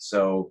not.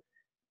 So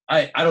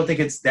I don't think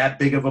it's that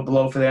big of a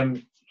blow for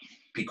them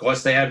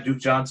because they have Duke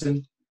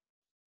Johnson.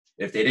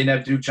 If they didn't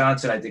have Duke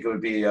Johnson, I think it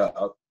would be a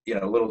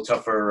little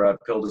tougher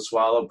pill to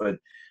swallow. But,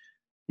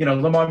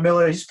 Lamar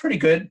Miller, he's pretty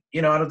good. I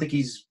don't think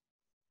he's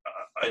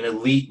an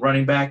elite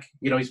running back.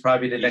 He's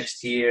probably the next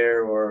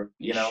tier or,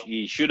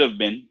 He should have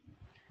been.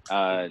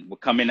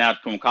 Coming out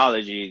from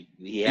college, he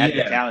had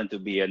the talent to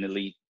be an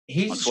elite.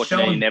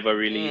 Unfortunately, he never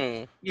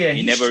really,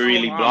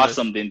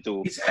 blossomed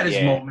into. He's had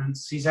his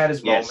moments.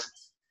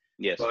 Moments.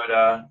 Yes. But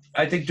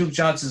I think Duke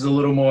Johnson's a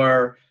little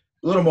more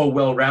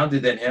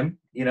well-rounded than him.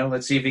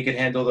 Let's see if he can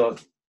handle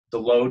the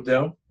load,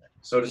 though,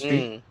 so to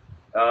speak.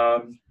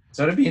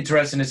 So it'd be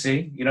interesting to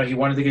see. He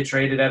wanted to get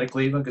traded out of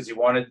Cleveland because he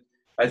wanted,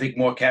 I think,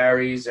 more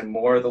carries and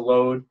more of the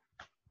load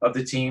of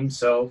the team.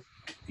 So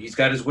he's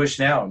got his wish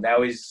now.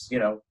 Now he's,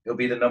 he'll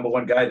be the number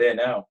one guy there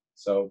now.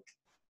 So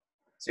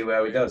see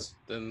how he does.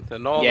 Then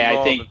go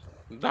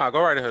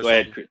right ahead. Go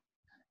ahead.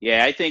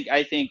 Yeah, I think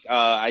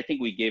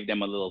we gave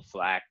them a little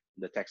flack.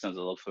 The Texans a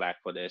little flack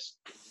for this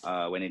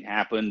when it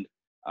happened.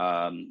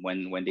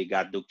 When they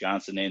got Duke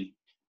Johnson in.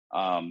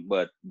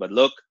 But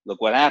look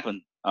what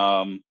happened.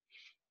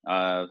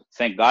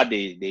 Thank God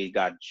they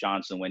got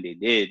Johnson when they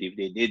did. If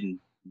they didn't,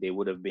 they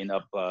would have been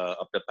up a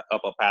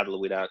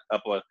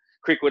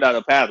creek without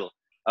a paddle.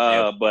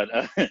 But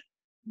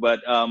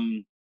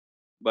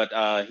But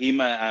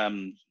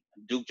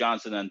Duke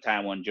Johnson and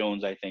Taiwan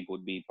Jones, I think,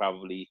 would be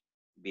probably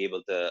be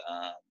able to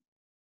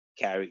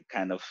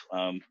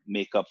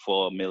make up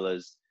for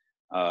Miller's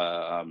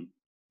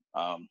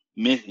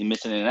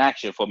missing in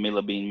action, for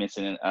Miller being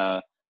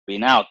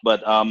out.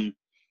 But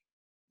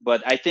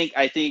I think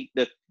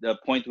the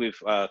point with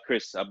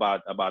Chris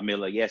about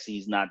Miller, yes,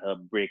 he's not a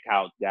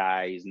breakout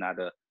guy, he's not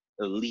a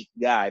elite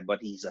guy, but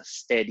he's a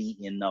steady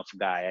enough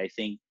guy. I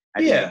think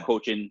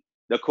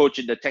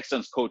the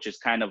Texans coach is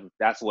kind of,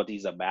 that's what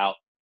he's about.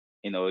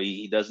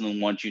 He doesn't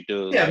want you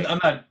to I'm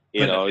not.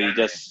 he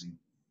just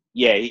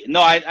I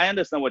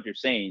understand what you're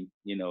saying.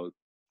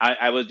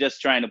 I was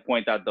just trying to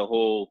point out the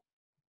whole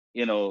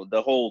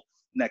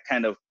that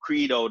kind of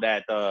credo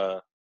that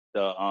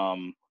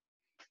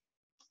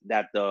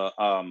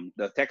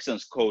the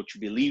Texans coach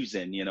believes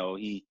in.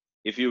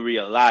 If you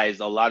realize,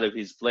 a lot of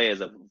his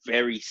players are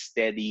very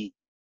steady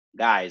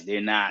guys. They're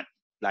not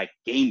like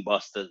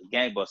gangbusters.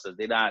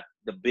 They're not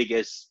the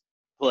biggest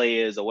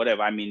players or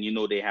whatever. I mean,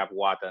 they have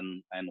Watt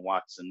and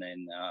Watson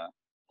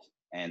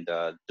and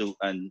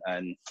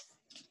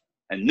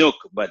Nook,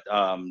 but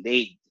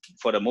they,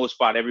 for the most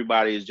part,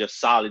 everybody is just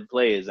solid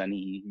players, and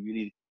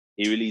he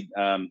really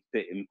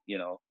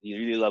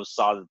loves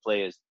solid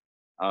players.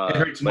 It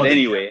hurts but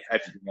anyway,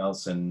 everything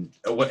else,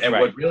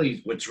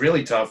 what's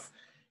really tough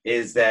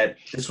is that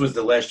this was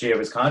the last year of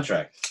his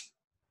contract.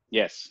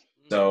 Yes.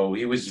 So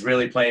he was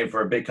really playing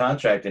for a big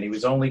contract, and he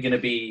was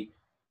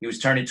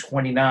turning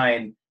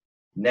 29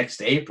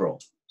 next April.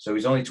 So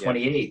he's only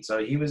 28. Yeah.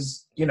 So he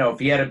was, if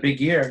he had a big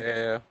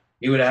year,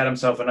 he would have had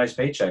himself a nice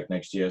paycheck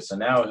next year. So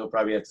now he'll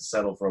probably have to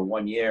settle for a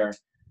 1 year,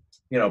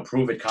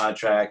 prove it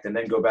contract, and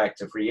then go back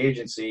to free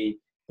agency,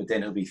 but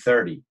then he'll be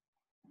 30.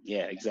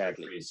 Yeah,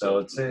 exactly.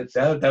 So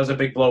that was a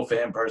big blow for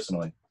him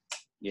personally.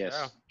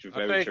 Yes, yeah.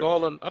 I think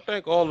all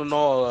in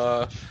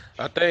all,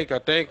 I think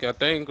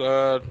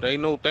they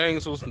know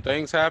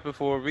things happen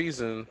for a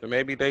reason.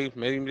 Maybe they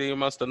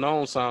must have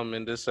known something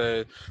and just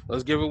said,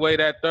 let's give away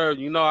that third.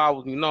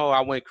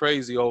 I went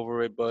crazy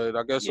over it, but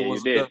I guess it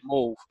was a good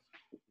move.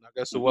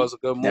 It was a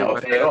good move. Now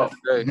it paid off.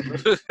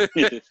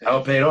 Now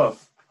it paid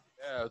off.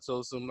 Yeah.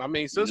 So since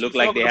look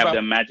like they have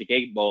the magic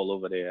 8 ball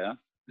over there. Huh?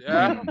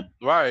 Yeah,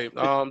 right.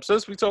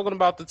 Since we're talking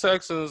about the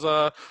Texans,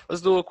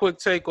 let's do a quick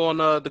take on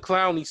the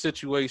Clowney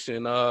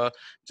situation.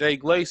 Jay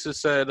Glazer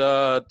said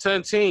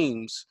 10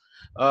 teams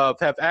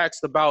have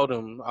asked about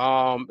him,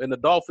 and the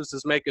Dolphins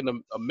is making a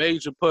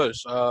major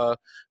push.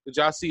 Did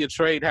y'all see a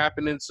trade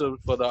happening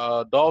for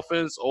the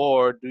Dolphins,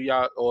 or do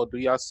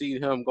y'all see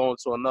him going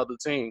to another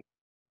team?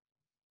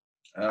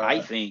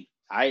 I think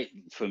I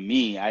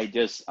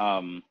just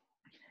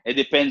it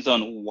depends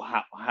on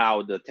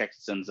how the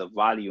Texans are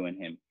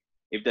valuing him.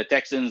 If the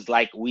Texans,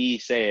 like we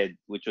said,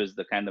 which was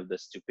the kind of the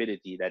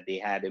stupidity that they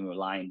had him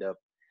lined up,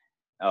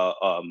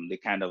 they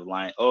kind of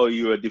line, oh,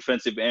 you're a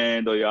defensive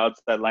end or you're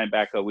outside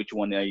linebacker, which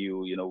one are you?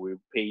 We'll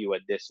pay you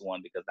at this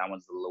one because that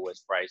one's the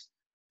lowest price.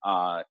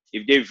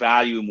 If they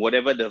value him,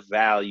 whatever the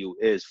value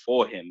is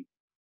for him,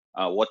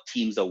 what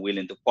teams are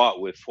willing to part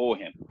with for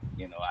him,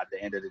 at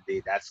the end of the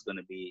day, that's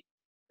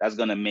what's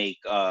gonna make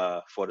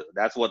for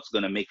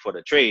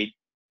the trade,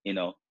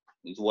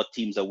 is what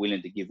teams are willing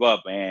to give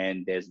up.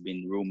 And there's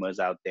been rumors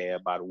out there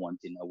about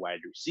wanting a wide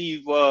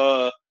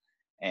receiver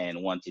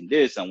and wanting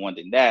this and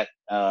wanting that.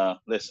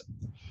 Listen,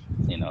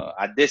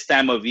 at this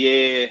time of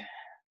year,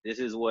 this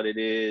is what it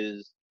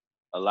is.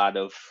 A lot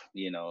of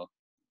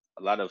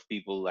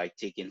people like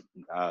sticking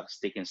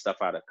stuff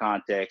out of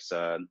context.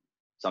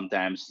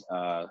 Sometimes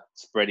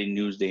spreading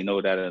news they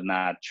know that are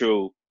not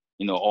true,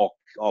 or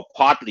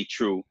partly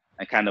true,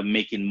 and kind of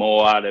making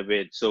more out of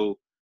it. So,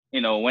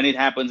 when it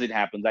happens, it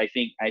happens. I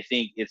think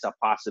it's a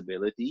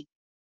possibility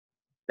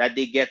that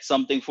they get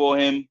something for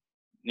him,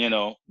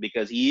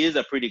 because he is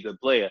a pretty good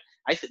player.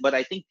 But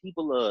I think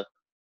people are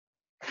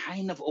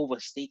kind of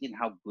overstating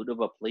how good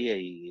of a player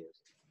he is.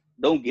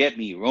 Don't get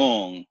me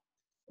wrong,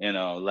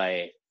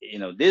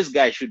 this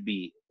guy should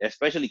be,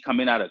 especially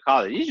coming out of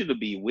college, he should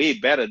be way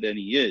better than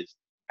he is.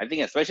 I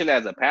think especially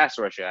as a pass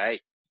rusher,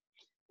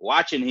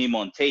 watching him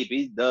on tape,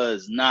 he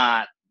does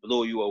not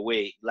blow you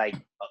away like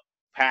a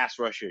pass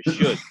rusher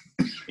should.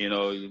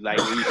 Like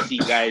you see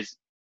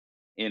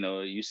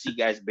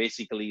guys,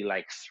 basically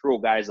like throw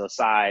guys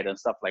aside and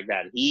stuff like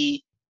that.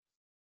 He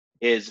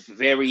is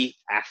very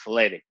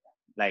athletic,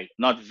 like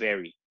not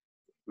very,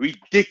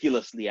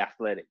 ridiculously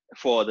athletic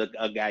for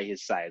a guy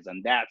his size,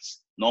 and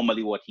that's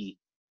normally what he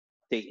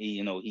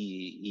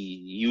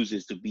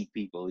uses to beat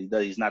people.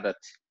 He's not a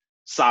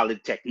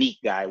solid technique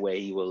guy where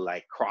he will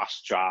like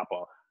cross chop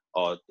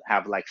or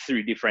have like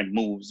 3 different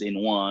moves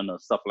in one or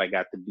stuff like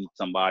that to beat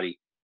somebody.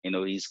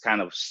 He's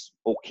kind of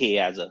okay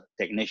as a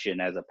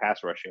technician, as a pass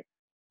rusher,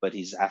 but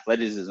his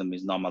athleticism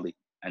is normally,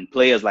 and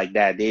players like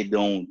that, they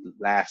don't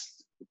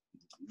last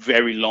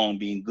very long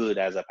being good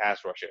as a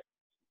pass rusher.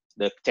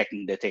 The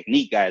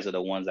technique guys are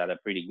the ones that are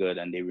pretty good,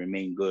 and they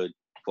remain good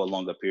for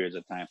longer periods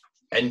of time.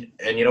 And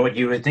you know what?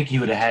 You would think he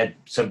would have had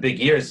some big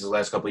years the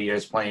last couple of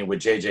years playing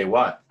with J.J.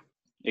 Watt.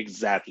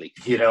 Exactly.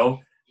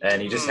 And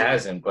he just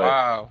hasn't. But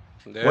wow.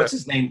 Yeah. What's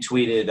his name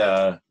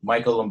tweeted?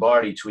 Michael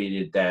Lombardi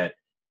tweeted that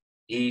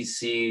he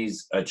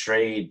sees a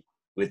trade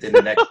within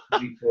the next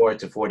 24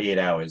 to 48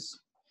 hours.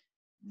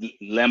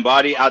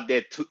 Lombardi out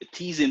there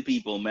teasing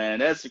people, man.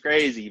 That's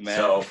crazy, man.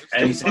 So,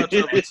 and he said,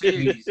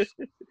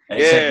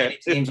 Yeah. many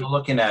teams are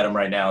looking at him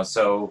right now.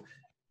 So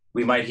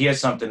we might hear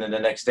something in the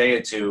next day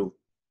or two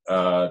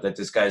that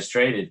this guy's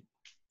traded.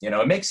 You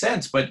know, it makes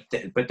sense, but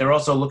they're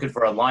also looking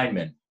for a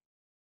lineman.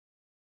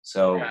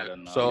 So I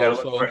don't know.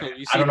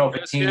 I don't know if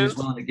a team is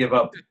willing to give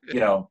up. You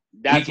know,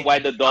 that's why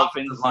the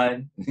Dolphins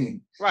line.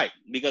 right,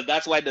 because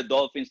that's why the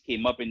Dolphins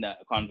came up in the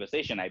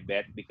conversation. I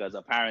bet because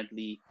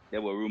apparently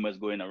there were rumors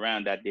going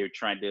around that they're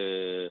trying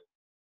to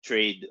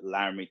trade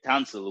Laremy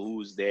Tunsil,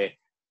 who's they're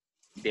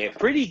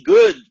pretty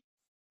good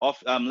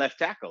off left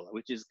tackle,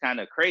 which is kind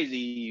of crazy.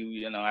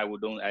 You know, I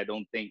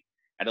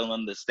don't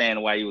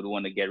understand why you would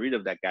want to get rid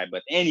of that guy.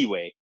 But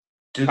anyway,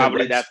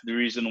 probably that's the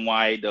reason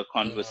why the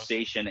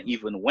conversation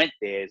even went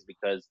there, is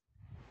because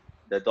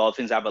the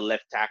Dolphins have a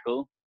left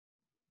tackle,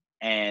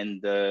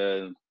 and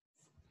does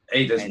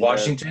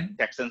Washington?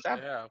 Texans have.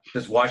 Yeah.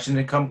 Does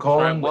Washington come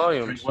calling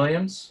with Trent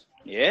Williams?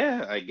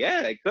 Yeah, I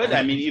guess I could.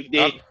 I mean,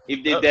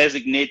 if they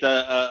designate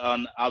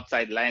an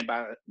outside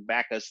linebacker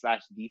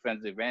 /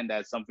 defensive end,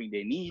 that's something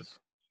they need.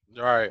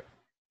 Right.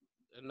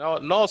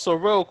 And also,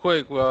 real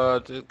quick,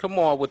 come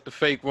on with the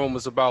fake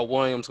rumors about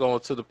Williams going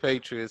to the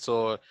Patriots,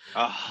 or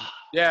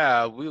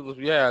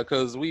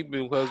because we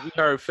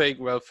heard fake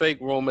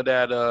rumor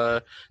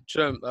that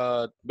Trent,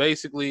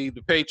 basically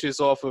the Patriots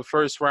offered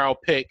first round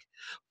pick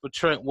for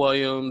Trent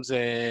Williams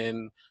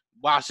and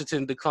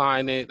Washington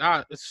declined it.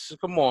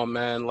 Come on,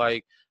 man,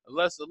 like.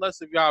 Unless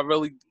if y'all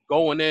really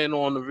going in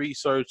on the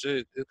research,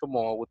 come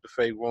on with the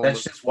fake rumors.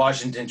 That's just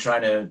Washington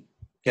trying to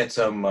get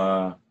some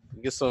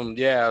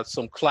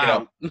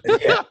clout.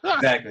 Yeah,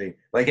 exactly.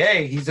 Like,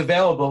 hey, he's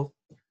available.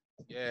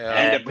 Yeah.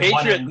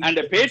 And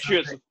the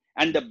Patriots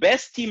and the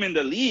best team in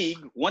the league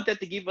wanted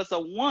to give us a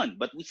 1,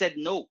 but we said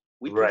no.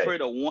 We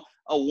preferred a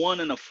 1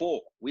 and a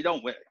 4. We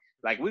don't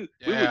like we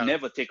would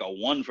never take a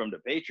 1 from the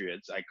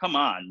Patriots. Like, come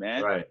on,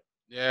 man. Right.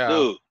 Yeah.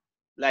 Dude.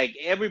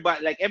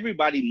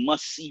 Everybody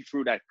must see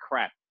through that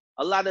crap.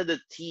 A lot of the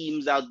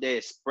teams out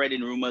there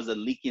spreading rumors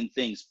and leaking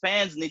things.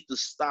 Fans need to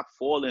stop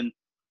falling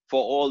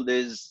for all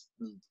this.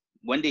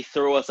 When they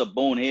throw us a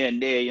bone here and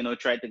there, you know,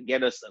 try to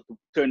get us to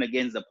turn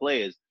against the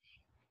players.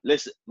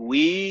 Listen,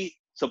 we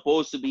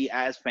supposed to be,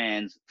 as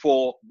fans,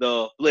 for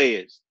the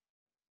players.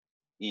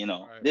 You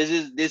know, right. This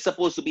is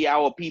supposed to be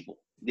our people.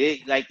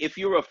 If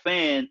you're a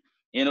fan,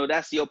 you know,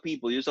 that's your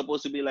people. You're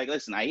supposed to be like,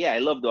 listen, I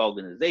love the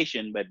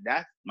organization, but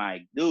that's my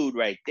dude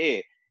right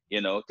there.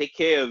 You know, take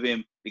care of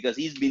him because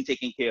he's been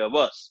taking care of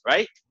us,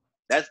 right?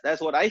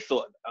 That's what I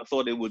thought. I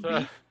thought it would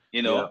be,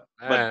 you know,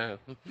 but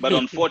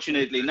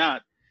unfortunately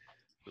not.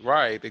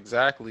 Right,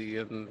 exactly,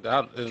 and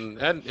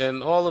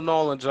all in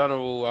all, in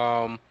general,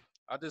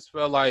 I just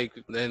felt like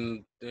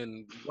in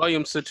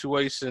Williams'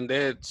 situation,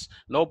 that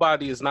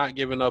nobody is not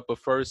giving up a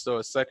first or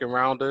a second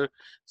rounder.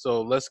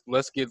 So let's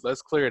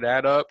clear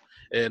that up.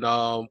 And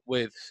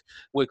with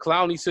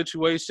Clowney's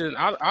situation,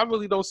 I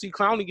really don't see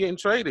Clowney getting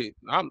traded.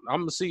 I'm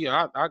gonna see.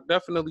 I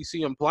definitely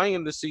see him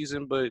playing this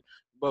season, but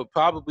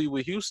probably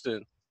with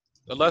Houston,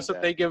 unless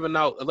if they giving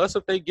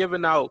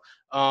out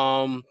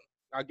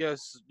I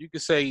guess you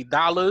could say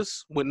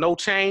dollars with no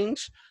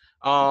change.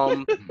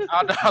 I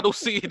don't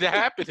see it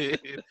happening.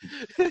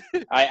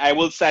 I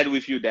will side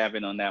with you,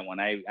 Davin, on that one.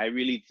 I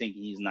really think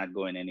he's not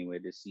going anywhere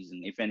this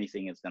season. If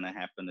anything, it's going to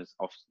happen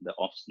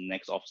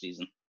next off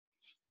season.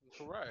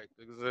 Correct,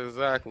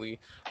 exactly.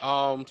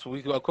 So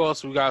we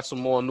got some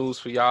more news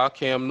for y'all.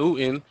 Cam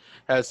Newton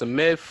has a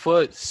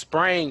mid-foot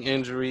sprain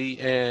injury,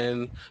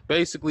 and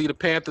basically the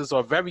Panthers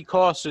are very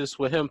cautious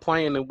with him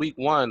playing in Week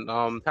 1.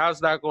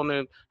 How's that going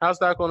to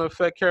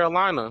affect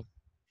Carolina?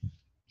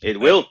 It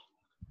will.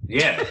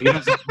 Yeah, he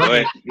doesn't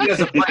play.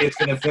 It's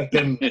going to affect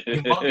them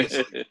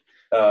humongously.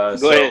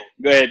 Go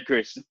ahead,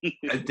 Chris.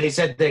 They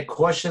said they're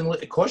caution.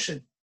 What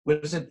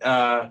is it?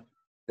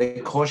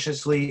 They're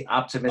cautiously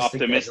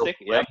optimistic.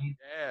 Yeah.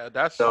 Yeah,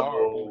 that's so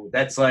horrible.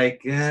 That's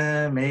like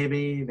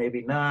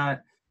maybe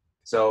not.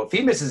 So if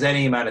he misses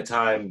any amount of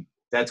time,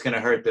 that's going to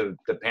hurt the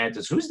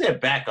Panthers. Who's their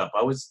backup?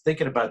 I was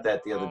thinking about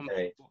that the other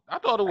day. I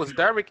thought it was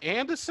Derek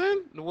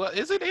Anderson. What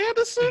is it,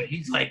 Anderson?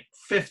 He's like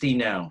 50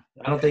 now.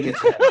 I don't think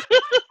it's him.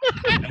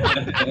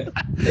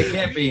 It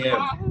can't be him.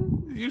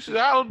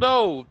 I don't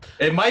know.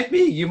 It might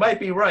be. You might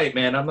be right,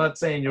 man. I'm not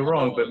saying you're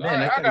wrong, but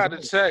man, I got to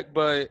check.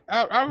 But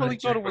I really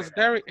thought it was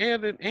Derek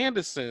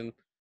Anderson.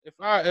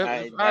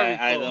 I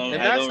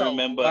don't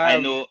remember. I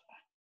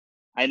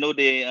know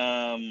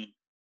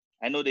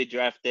they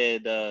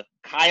drafted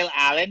Kyle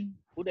Allen.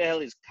 Who the hell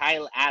is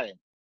Kyle Allen?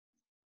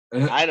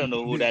 I don't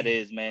know who that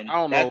is, man. I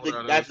don't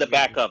know. That's the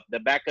backup. The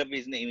backup,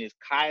 his name is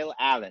Kyle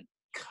Allen.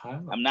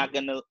 I'm not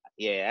gonna.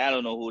 Yeah, I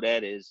don't know who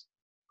that is.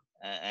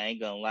 I ain't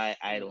gonna lie.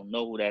 I don't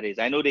know who that is.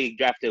 I know they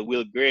drafted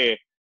Will Grier,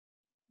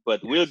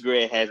 but Will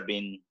Grier has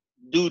been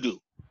doo-doo.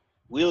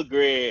 Will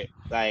Grier,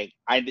 like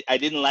I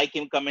didn't like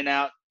him coming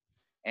out.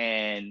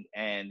 and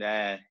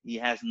he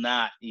has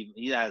not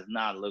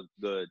looked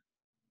good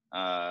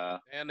And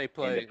they in the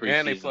play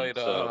preseason.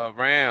 the So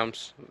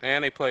Rams.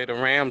 And they play the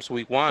Rams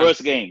week 1.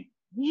 first game,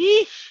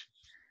 yeesh.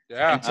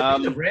 Yeah. And to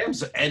me, the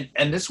Rams,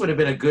 and this would have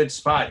been a good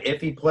spot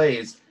if he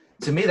plays.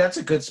 To me, that's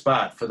a good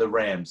spot for the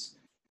Rams,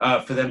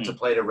 for them to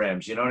play the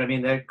Rams. You know what I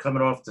mean? They're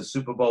coming off the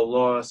Super Bowl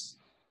loss.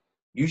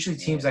 Usually,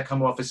 teams that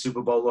come off a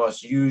Super Bowl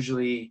loss,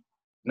 usually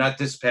not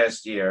this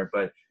past year,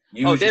 but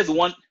usually.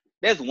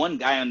 There's one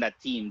guy on that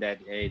team that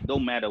it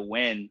don't matter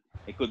when.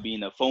 It could be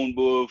in a phone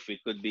booth. It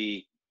could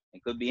be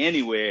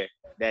anywhere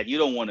that you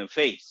don't want to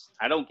face.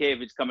 I don't care if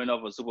it's coming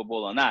off a Super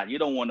Bowl or not. You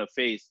don't want to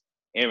face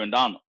Aaron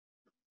Donald.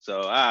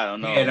 So I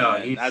don't know,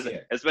 man.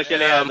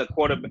 Especially as a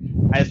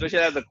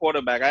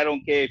quarterback, I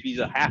don't care if he's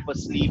a half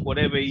asleep,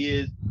 whatever he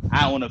is.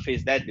 I don't want to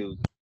face that dude.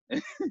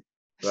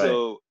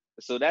 So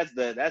that's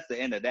the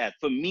end of that.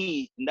 For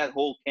me, in that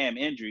whole Cam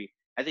injury,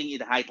 I think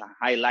it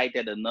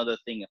highlighted another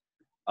thing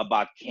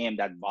about Cam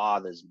that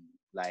bothers me.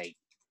 Like,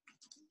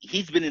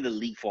 he's been in the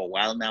league for a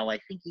while now. I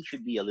think he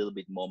should be a little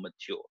bit more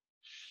mature.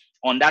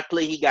 On that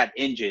play, he got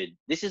injured.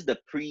 This is the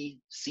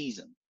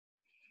preseason.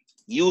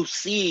 You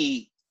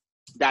see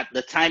that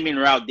the timing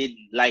route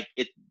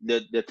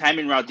the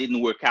timing route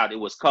didn't work out. It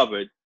was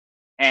covered,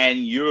 and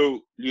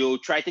you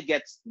try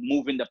to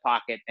move in the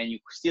pocket, and you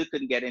still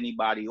couldn't get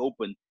anybody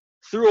open.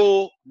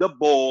 Throw the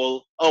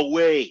ball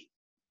away.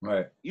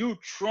 Right. You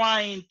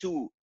trying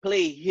to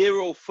play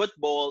hero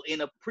football in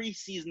a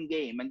preseason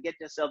game and get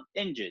yourself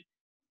injured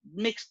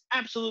makes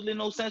absolutely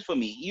no sense for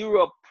me.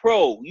 You're a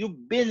pro.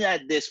 You've been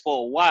at this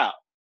for a while.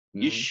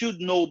 You should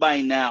know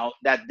by now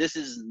that this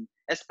is,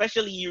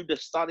 especially you're the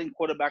starting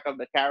quarterback of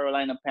the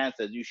Carolina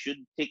Panthers, you should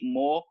take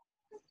more,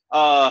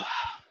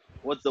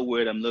 what's the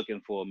word I'm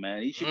looking for,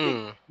 man? You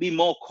should be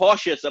more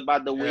cautious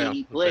about the way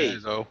he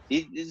plays.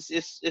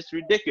 It's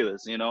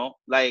ridiculous, you know?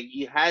 Like,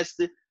 he has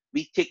to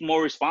take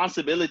more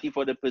responsibility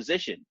for the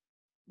position.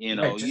 You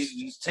know,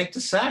 just take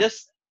the sack.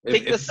 Just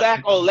take the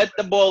sack or let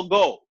the ball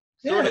go.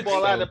 Throw the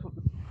ball out of.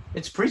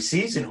 It's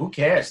preseason. Who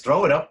cares?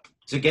 Throw it up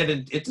to get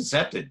it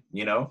intercepted.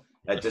 You know,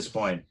 at this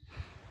point,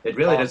 it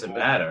really doesn't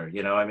matter.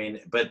 You know, I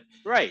mean, but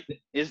right.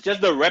 It's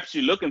just the reps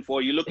you're looking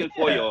for. You're looking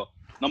for your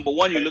number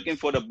one. You're looking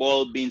for the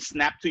ball being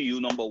snapped to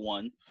you. Number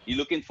one. You're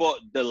looking for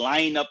the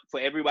lineup for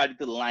everybody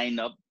to line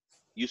up.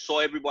 You saw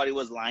everybody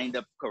was lined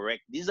up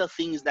correct. These are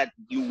things that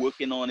you're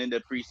working on in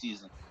the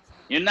preseason.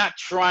 You're not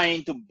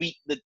trying to beat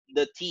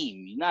the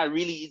team. You're not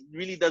really. It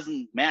really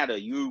doesn't matter.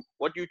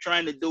 What you're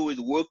trying to do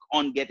is work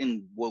on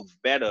getting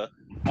better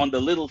on the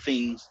little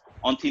things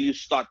until you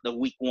start the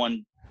week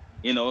one,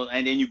 you know,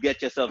 and then you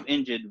get yourself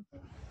injured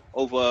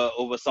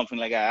over something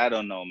like that. I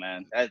don't know,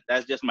 man.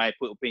 That's just my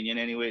opinion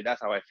anyway.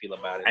 That's how I feel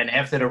about it. And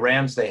after the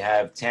Rams, they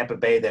have Tampa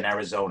Bay, then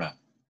Arizona,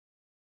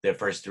 their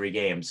first 3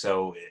 games.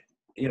 So,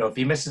 you know, if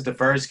he misses the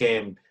first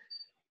game,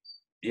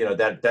 you know,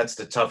 that's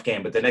the tough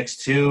game. But the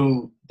next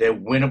 2, they're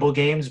winnable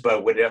games.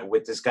 But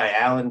with this guy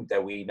Allen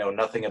that we know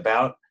nothing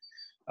about,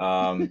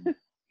 I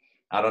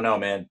don't know,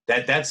 man.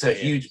 That's a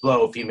huge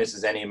blow if he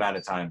misses any amount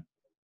of time.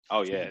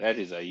 Oh yeah, that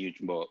is a huge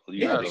blow.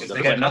 Because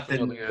they got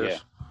nothing. Yeah.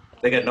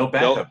 They got no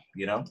backup.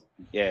 You know.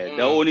 Yeah,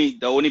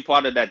 the only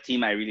part of that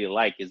team I really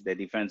like is the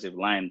defensive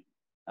line,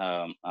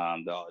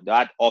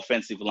 that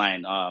offensive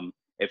line.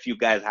 If you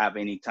guys have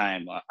any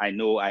time, I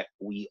know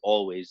we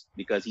always,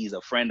 because he's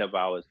a friend of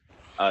ours.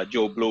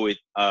 Joe Blewett,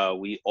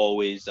 we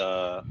always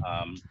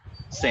always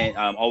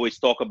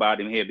talk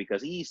about him here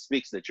because he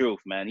speaks the truth,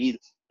 man. He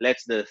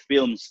lets the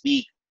film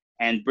speak,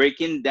 and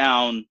breaking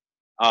down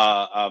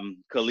Ryan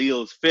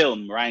Khalil's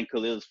film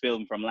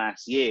from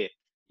last year,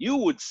 you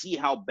would see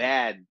how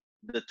bad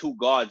the 2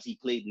 guards he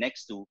played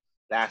next to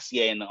last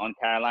year on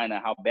Carolina,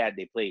 how bad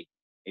they played.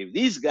 If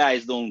these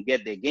guys don't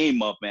get their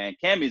game up, man,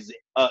 Cam is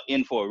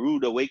in for a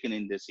rude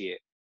awakening this year.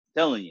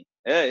 I'm telling you,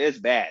 it's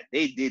bad.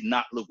 They did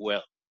not look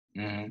well.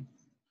 Mm-hmm.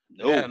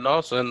 No. Yeah, and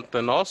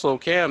also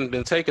Cam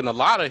been taking a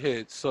lot of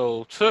hits.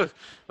 So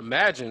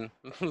imagine.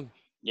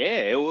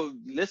 Yeah,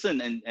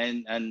 listen,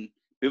 and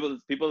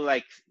people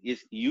like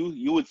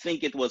you would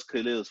think it was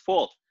Khalil's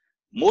fault.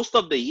 Most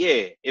of the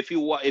year, if you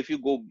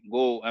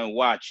go and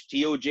watch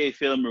TOJ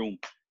Film Room,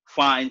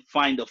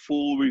 find a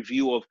full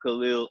review of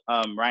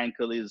Ryan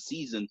Khalil's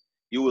season,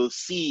 you will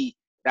see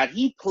that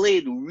he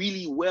played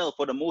really well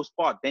for the most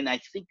part. Then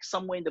I think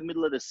somewhere in the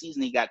middle of the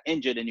season he got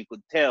injured, and you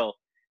could tell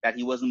that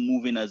he wasn't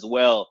moving as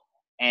well.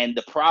 And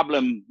the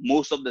problem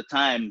most of the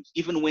time,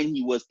 even when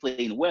he was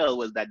playing well,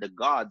 was that the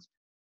guards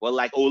were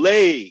like,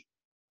 Olay.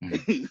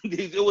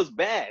 It was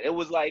bad. It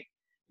was like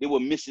they were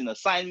missing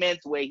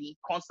assignments where he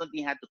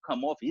constantly had to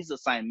come off his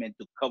assignment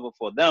to cover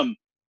for them.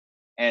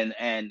 And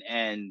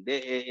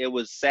it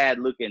was sad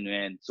looking,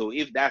 man. So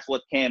if that's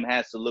what Cam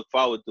has to look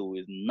forward to,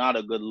 is not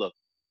a good look.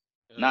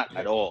 Not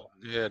at all.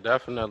 Yeah,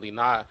 definitely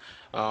not.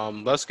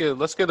 Let's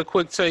get a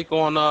quick take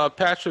on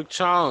Patrick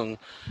Chung,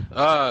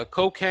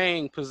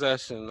 cocaine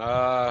possession.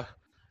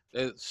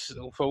 It's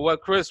for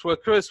what Chris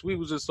we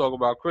was just talking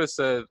about. Chris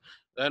said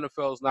the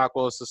NFL is not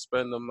going to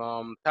suspend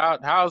him.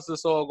 How's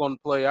this all going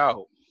to play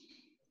out?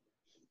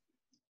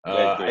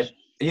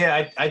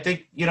 Yeah, I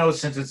think,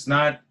 since it's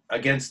not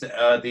against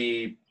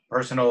the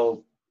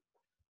personal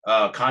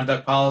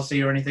conduct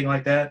policy or anything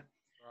like that,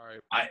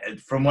 Right.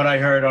 from what I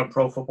heard on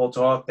Pro Football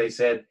Talk, they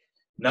said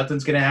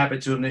nothing's going to happen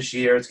to him this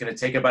year. It's going to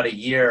take about a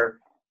year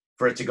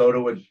for it to go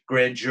to a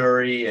grand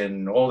jury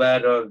and all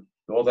that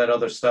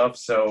other stuff.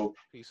 So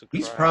Piece of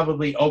he's crap.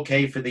 probably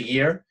okay for the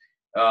year.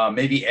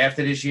 Maybe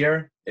after this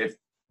year, if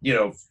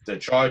if the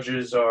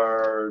charges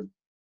are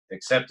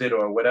accepted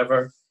or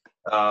whatever,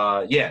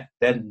 yeah,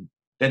 then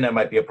that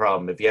might be a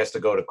problem. If he has to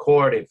go to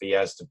court, if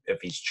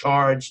he's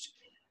charged,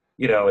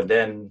 and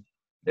then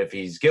if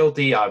he's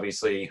guilty,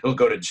 obviously he'll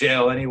go to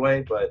jail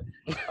anyway. But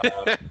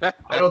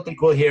I don't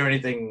think we'll hear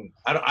anything.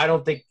 I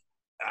don't think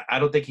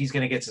he's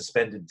going to get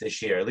suspended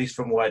this year, at least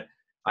from what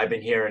I've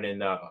been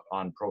hearing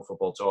on Pro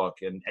Football Talk.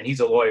 And he's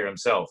a lawyer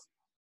himself.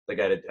 The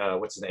guy that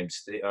what's his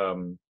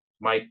name?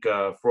 Mike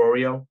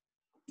Florio.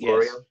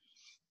 Yes.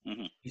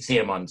 Mm-hmm. You see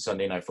him on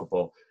Sunday Night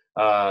Football.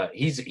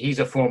 He's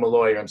a former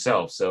lawyer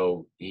himself,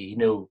 so he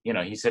knew.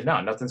 He said no,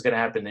 nothing's going to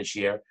happen this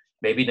year.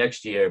 Maybe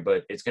next year,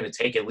 but it's going to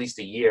take at least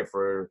a year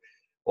for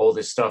all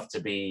this stuff to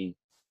be,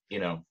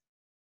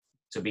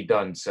 to be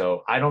done.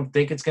 So I don't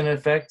think it's going to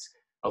affect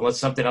unless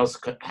something else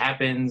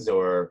happens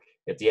or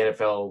if the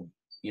NFL,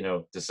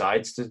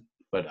 decides to.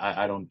 But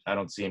I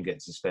don't see him getting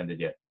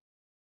suspended yet.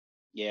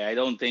 Yeah, I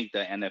don't think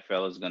the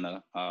NFL is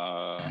gonna.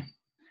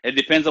 It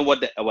depends on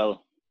what the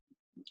well.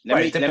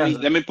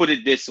 Let me put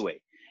it this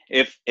way: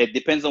 if it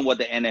depends on what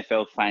the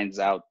NFL finds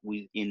out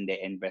in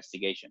the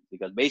investigation,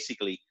 because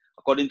basically,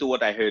 according to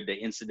what I heard, the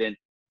incident,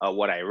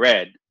 what I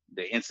read,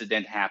 the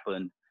incident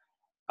happened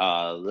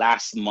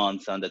last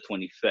month on the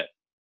 25th.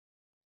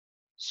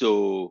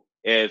 So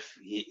if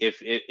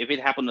it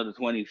happened on the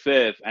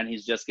 25th and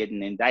he's just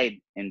getting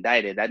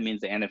indicted, that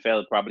means the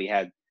NFL probably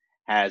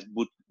has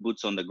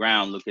boots on the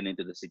ground looking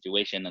into the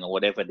situation, and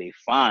whatever they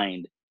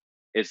find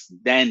is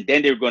then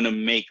they're going to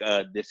make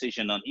a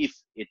decision on if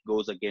it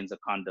goes against the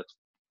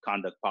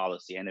conduct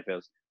policy,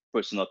 NFL's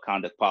personal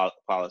conduct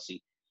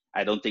policy.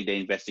 I don't think the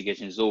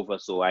investigation is over,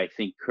 so I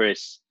think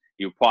Chris,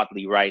 you're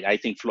partly right. I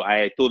think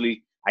I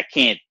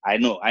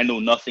know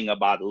nothing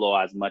about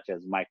law as much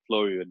as Mike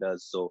Florio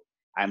does, so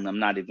I'm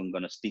not even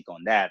going to speak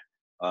on that.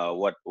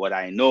 What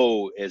I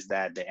know is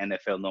that the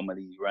NFL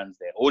normally runs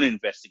their own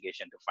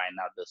investigation to find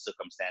out the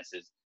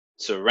circumstances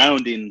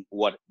surrounding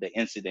what the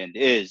incident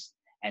is,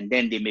 and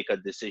then they make a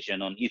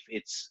decision on if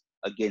it's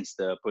against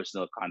the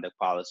personal conduct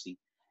policy.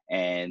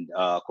 And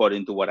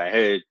according to what I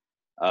heard,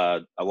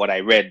 what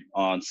I read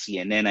on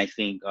CNN, I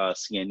think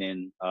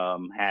CNN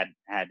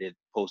had it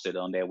posted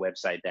on their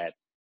website that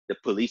the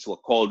police were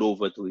called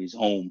over to his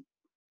home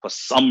for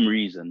some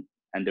reason,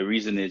 and the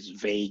reason is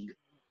vague,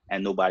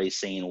 and nobody's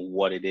saying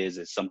what it is.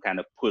 It's some kind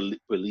of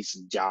police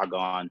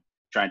jargon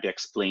trying to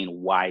explain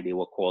why they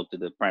were called to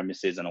the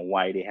premises and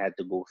why they had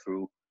to go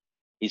through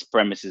his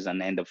premises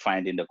and end up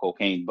finding the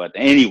cocaine. But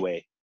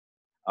anyway,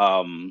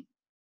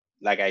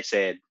 like I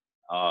said,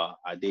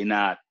 they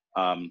not.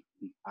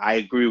 I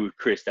agree with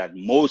Chris that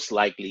most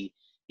likely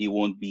he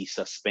won't be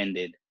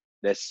suspended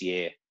this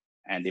year,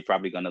 and they're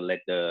probably gonna let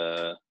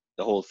the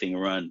whole thing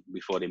run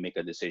before they make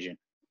a decision.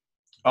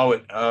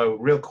 Oh,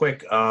 real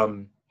quick,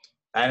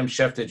 Adam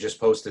Schefter just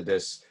posted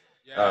this.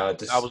 Yeah,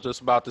 I was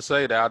just about to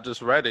say that. I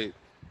just read it.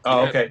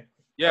 Oh, Yeah. okay.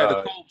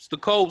 Yeah, the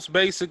Colts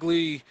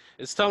basically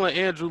is telling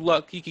Andrew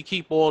Luck he can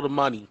keep all the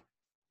money.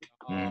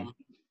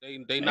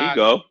 They There not. you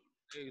go.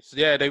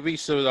 They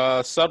reached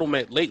a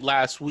settlement late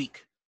last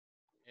week,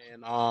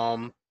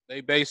 and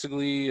they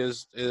basically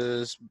is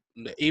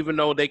even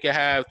though they can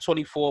have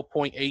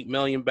 24.8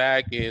 million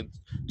back and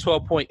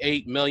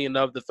 12.8 million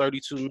of the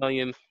 32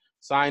 million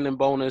signing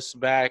bonus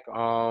back.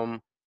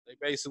 They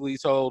basically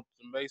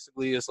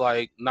it's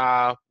like,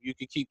 nah, you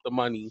can keep the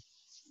money.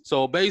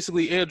 So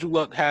basically, Andrew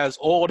Luck has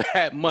all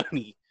that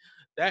money.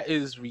 That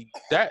is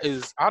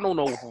I don't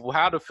know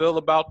how to feel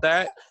about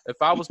that. If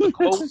I was the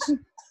Colts,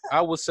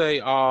 I would say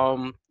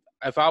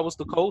if I was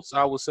the Colts,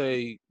 I would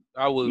say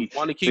I would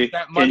want to keep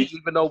that money,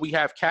 even though we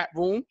have cap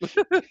room.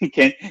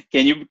 can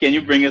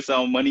you bring us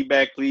some money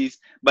back, please?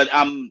 But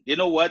you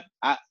know what?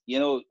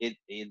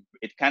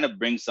 It kind of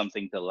brings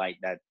something to light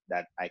that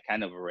I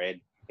kind of read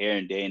here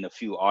and there in a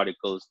few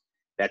articles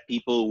that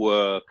people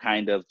were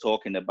kind of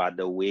talking about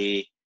the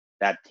way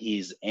that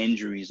his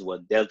injuries were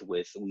dealt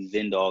with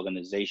within the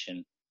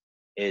organization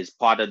is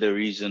part of the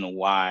reason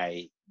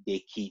why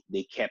they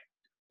kept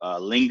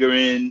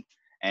lingering,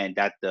 and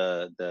that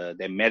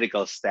the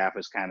medical staff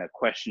is kind of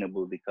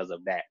questionable because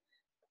of that.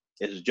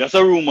 It's just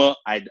a rumor.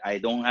 I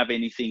don't have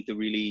anything to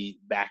really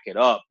back it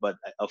up, but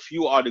a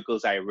few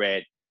articles I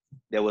read,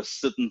 there was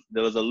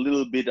a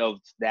little bit of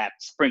that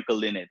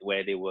sprinkled in it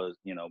where they was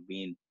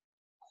being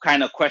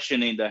kind of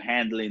questioning the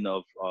handling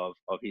of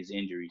his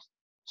injuries.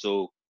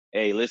 So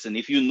hey, listen,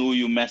 if you knew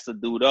you messed the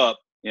dude up,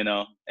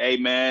 hey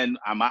man,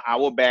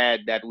 our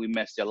bad that we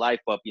messed your life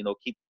up.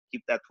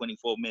 Keep that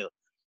 24 mil.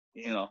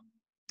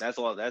 That's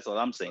all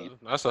I'm saying.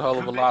 That's a hell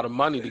of a lot of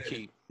money to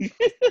keep.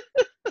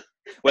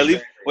 Well,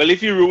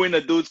 if you ruin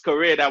a dude's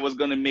career that was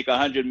going to make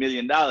 $100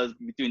 million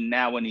between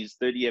now and his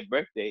 30th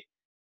birthday,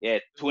 Yeah,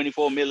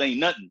 24 million ain't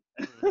nothing.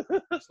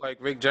 It's like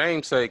Rick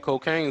James said,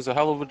 cocaine's a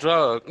hell of a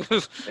drug.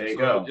 There you So,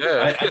 go.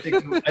 yeah. I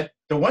think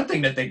the one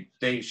thing that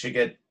they should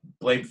get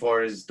blamed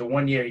for is the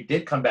 1 year he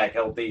did come back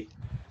healthy,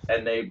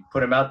 and they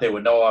put him out there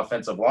with no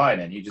offensive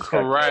line, and he just got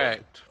killed.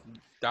 Correct.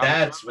 I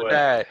That's remember what.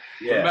 that.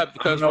 Yeah,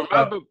 Because I don't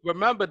know about,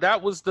 remember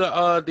that was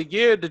the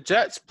year the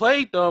Jets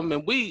played them,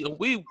 and we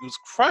was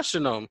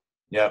crushing them.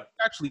 yeah.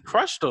 Actually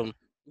crushed them.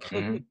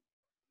 Mhm.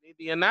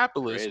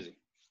 Indianapolis. Crazy.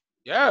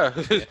 Yeah,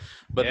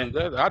 but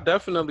Yeah. I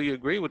definitely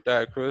agree with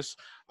that, Chris.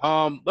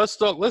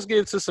 Let's get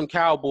into some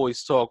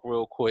Cowboys talk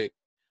real quick.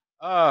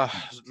 Uh,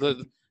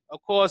 of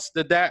course,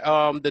 the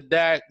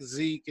Dak,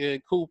 Zeke,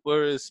 and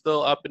Cooper is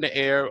still up in the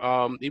air.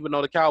 Even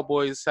though the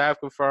Cowboys have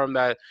confirmed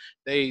that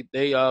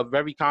they are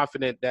very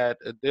confident that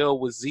a deal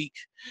with Zeke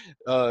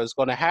is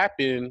going to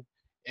happen,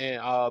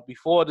 and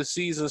before the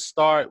season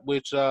start,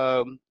 which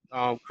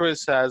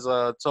Chris has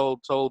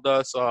told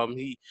us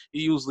he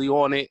usually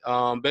on it.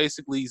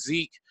 Basically,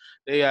 Zeke,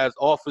 they has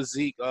offered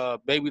Zeke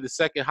maybe the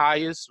second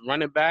highest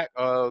running back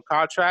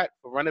contract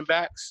for running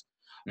backs.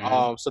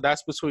 Mhm. So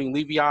that's between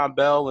Le'Veon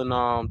Bell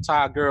and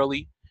Todd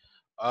Gurley.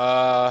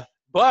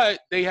 But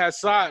they have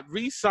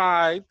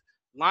re-signed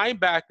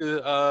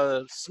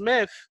linebacker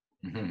Smith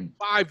Mhm.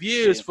 5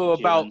 years for Jalen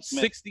about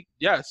Smith, 60.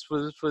 Yes,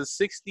 for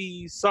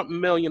 60 something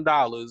 $million.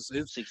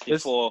 It's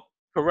 64.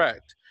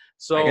 correct. I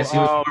So guess he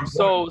was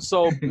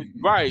more important.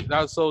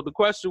 right. So the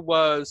question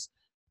was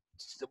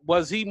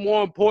he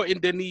more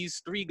important than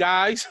these three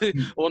guys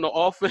on the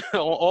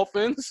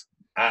offense?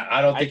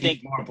 I don't I think he's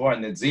think more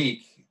important than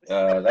Zeke.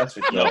 That's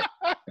for no,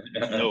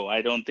 sure. no,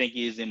 I don't think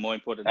he is more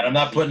important And I'm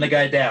than not Zeke putting the either.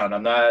 guy down.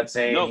 I'm not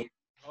saying No,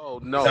 Oh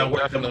he's no, not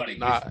worth the definitely money. He's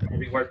not.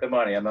 probably worth the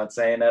money. I'm not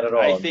saying that at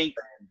I all. think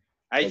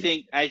I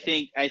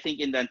think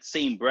in that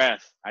same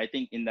breath,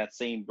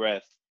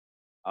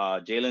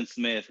 Jalen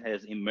Smith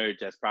has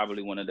emerged as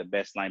probably one of the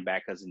best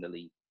linebackers in the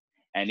league.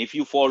 And if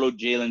you followed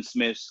Jalen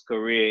Smith's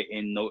career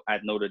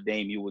at Notre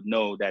Dame, you would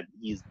know that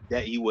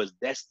he was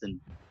destined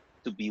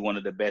to be one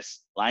of the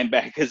best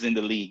linebackers in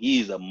the league.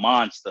 He's a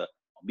monster.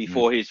 Mm.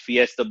 Before his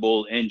Fiesta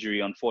Bowl injury,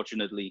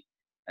 unfortunately,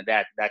 and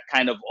that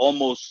kind of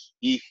almost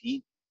he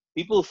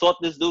people thought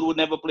this dude would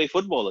never play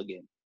football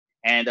again.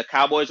 And the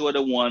Cowboys were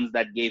the ones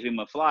that gave him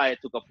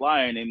took a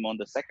flyer on him in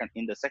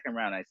the second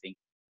round, I think,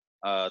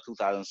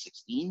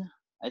 2016,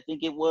 I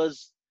think it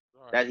was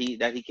Right.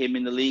 that he came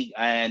in the league,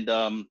 and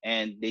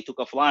they took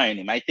a flyer on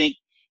him. I think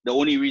the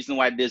only reason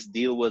why this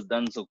deal was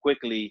done so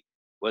quickly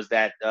was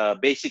that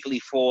basically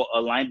for a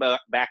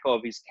linebacker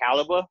of his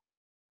caliber,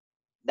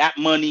 that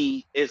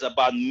money is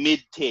about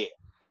mid tier.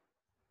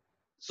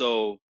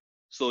 So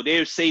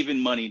they're saving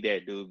money there,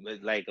 dude.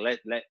 Like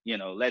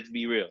let's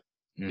be real,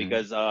 Mm.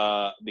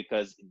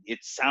 because it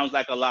sounds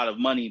like a lot of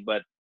money,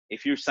 but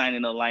if you're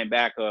signing a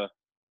linebacker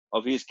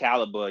of his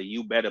caliber,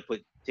 you better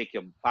take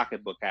your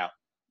pocketbook out,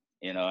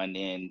 and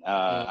then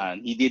Mhm.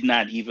 and he did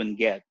not even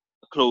get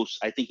close.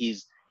 I think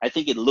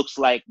it looks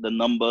like the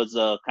numbers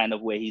are kind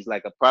of where he's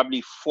like a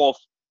probably fourth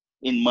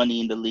in money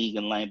in the league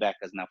in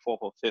linebackers now, fourth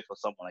or fifth or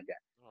something like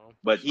that. Oh,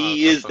 But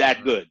he that's is not that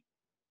bad. good.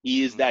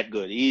 He is that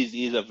good.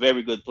 He's a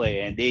very good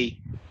player, and they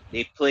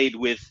played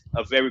with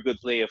a very good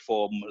player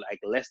for like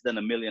less than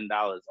 $1 million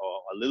or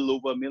a little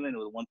over a million. It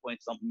was 1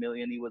 point something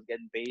million he was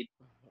getting paid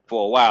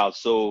for a while.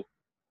 So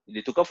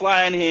they took a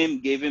fly on him,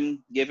 gave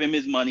him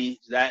his money.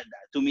 That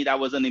to me that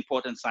was an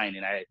important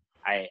signing.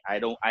 I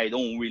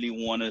don't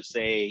really want to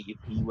say if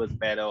he was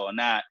better or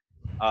not.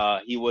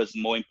 He was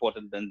more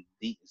important than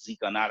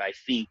Zeke or not. I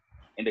think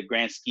in the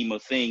grand scheme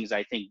of things,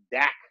 I think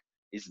Dak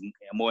is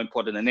more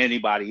important than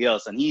anybody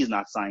else, and he's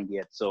not signed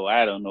yet. So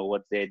I don't know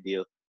what's their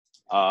deal.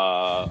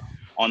 Uh,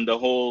 on the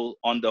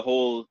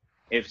whole,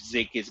 if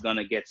Zeke is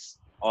gonna get,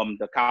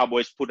 the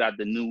Cowboys put out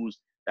the news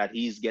that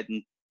he's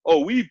getting. Oh,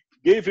 we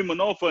gave him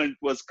an offer and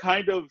was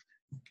kind of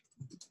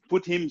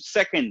put him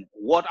second.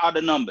 What are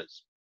the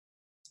numbers?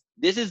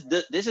 This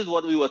is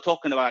what we were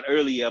talking about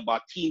earlier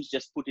about teams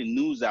just putting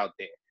news out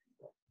there.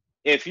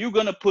 If you're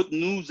gonna put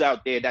news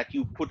out there that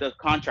you put the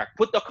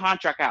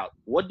contract out.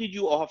 What did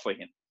you offer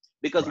him?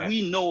 Because Right.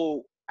 we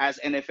know as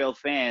NFL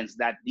fans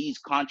that these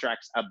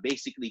contracts are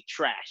basically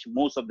trash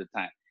most of the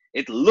time.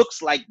 It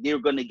looks like they're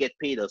gonna get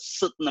paid a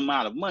certain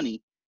amount of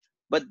money,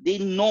 but they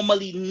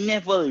normally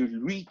never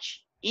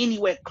reach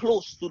anywhere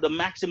close to the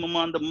maximum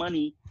amount of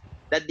money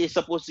that they're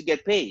supposed to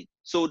get paid.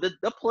 So the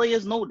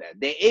players know that,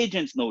 their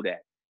agents know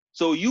that.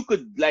 So you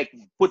could like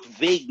put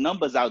vague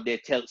numbers out there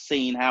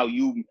saying how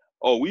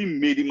we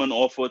made him an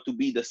offer to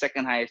be the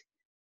second highest.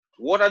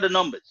 What are the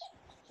numbers?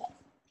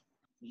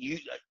 You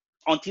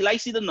Until I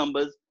see the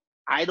numbers,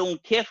 I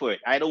don't care for it.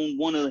 I don't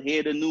want to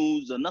hear the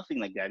news or nothing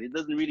like that. It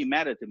doesn't really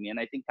matter to me. And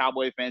I think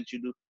Cowboy fans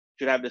should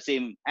have the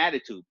same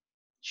attitude.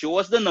 Show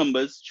us the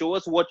numbers. Show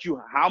us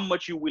how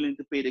much you're willing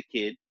to pay the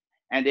kid,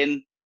 and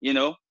then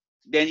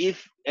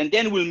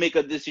then we'll make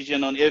a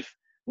decision on if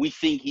we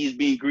think he's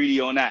being greedy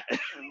or not,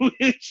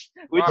 which is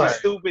Right,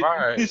 stupid.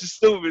 right. This is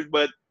stupid,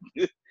 but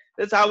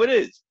that's how it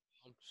is.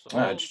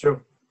 Yeah, So it's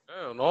true.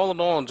 Yeah, and all in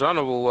all, in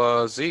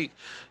general, Zeke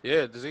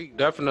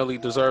definitely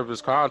deserves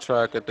his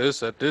contract at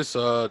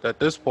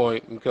this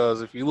point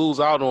because if you lose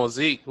out on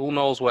Zeke, who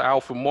knows what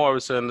Alfred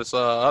Morris and this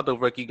other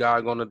rookie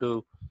guy gonna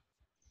do?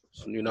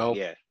 You know.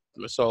 Yeah.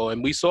 So,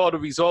 and we saw the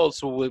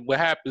results of what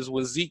happens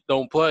when Zeke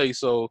don't play.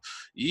 So,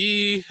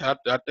 I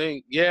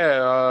think,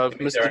 I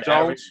mean, Mr.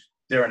 Jones.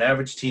 they're an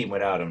average team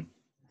without him.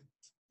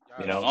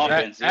 You On know, At,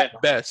 offense, yeah.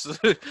 at best,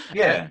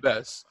 yeah, at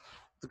best.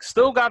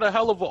 Still got a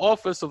hell of an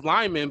offensive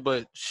lineman,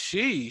 but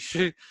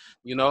sheesh,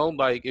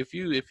 like if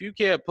you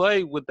can't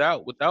play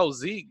without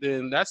Zeke,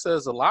 then that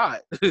says a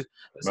lot. That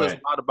says right.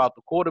 a lot about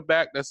the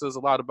quarterback. That says a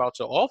lot about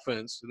your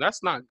offense, and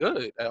that's not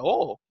good at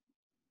all.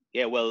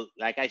 Yeah, well,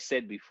 like I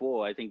said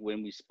before, I think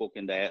when we spoke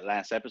in the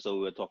last episode,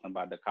 we were talking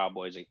about the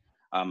Cowboys.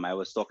 I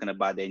was talking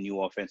about their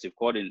new offensive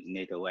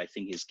coordinator, who I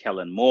think is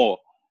Kellen Moore.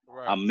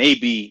 Right.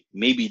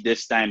 Maybe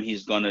this time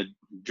he's gonna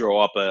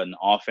draw up an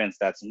offense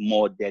that's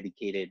more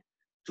dedicated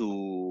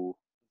to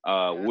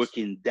Yes.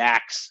 working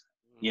Dax,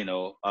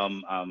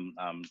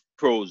 Mhm.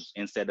 pros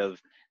instead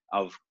of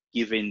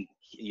giving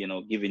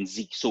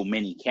Zeke so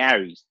many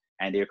carries,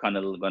 and they're kind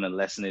of gonna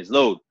lessen his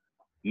load.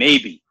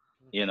 Maybe,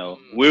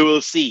 Mhm. we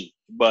will see.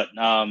 But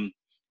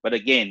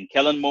again,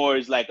 Kellen Moore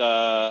is like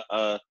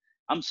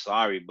I'm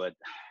sorry, but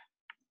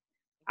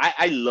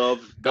I love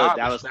the Garbage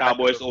Dallas back.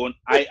 Cowboys own.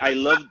 I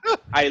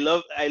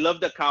love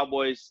the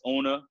Cowboys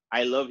owner.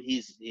 I love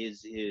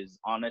his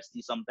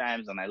honesty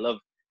sometimes, and I love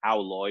how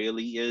loyal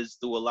he is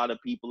to a lot of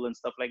people and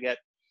stuff like that.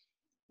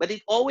 But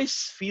it always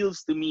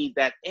feels to me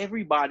that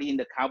everybody in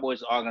the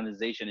Cowboys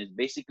organization is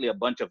basically a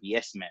bunch of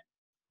yes men.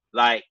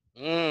 Like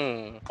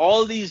Mm.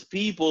 all these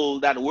people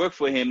that work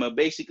for him are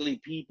basically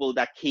people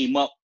that came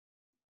up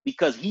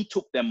because he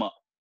took them up.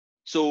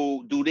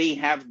 So do they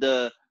have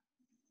the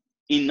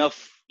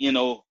enough,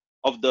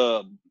 of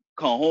the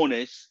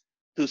cojones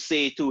to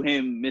say to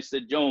him,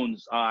 Mr.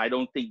 Jones, I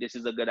don't think this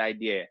is a good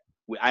idea.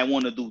 I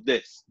want to do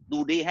this.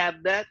 Do they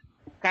have that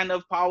kind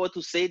of power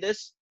to say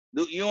this?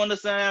 Do you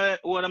understand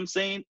what I'm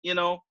saying?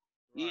 Yeah.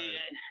 Right.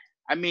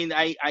 I mean,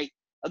 I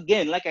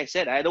again, like I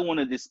said, I don't want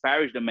to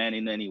disparage the man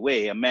in any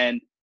way. A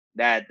man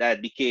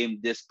that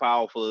became this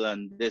powerful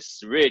and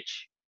this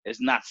rich is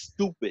not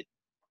stupid,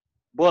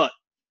 but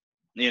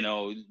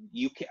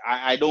you can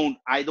I don't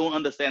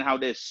understand how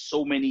there's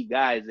so many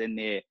guys in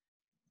there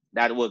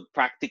that were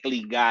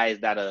practically guys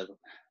that are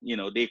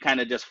they kind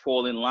of just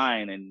fall in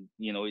line, and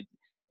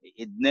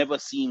it never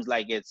seems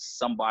like it's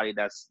somebody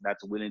that's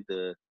willing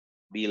to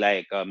be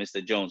like,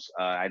 Mr. Jones,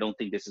 I don't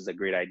think this is a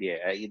great idea.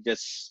 It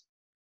just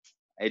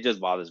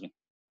bothers me.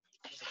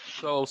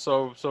 So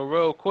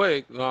real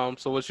quick,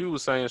 so what you were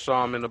saying,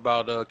 Sharman,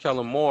 about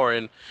Kellen Moore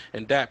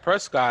and Dak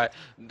Prescott,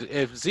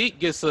 if Zeke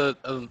gets a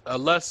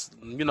less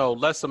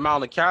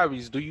amount of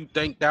carries, do you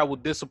think that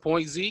would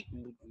disappoint Zeke,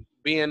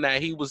 being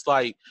that he was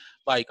like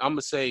I'm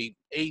gonna say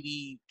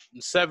 80,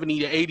 70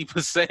 to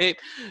 80%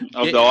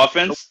 Of the getting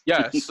offense.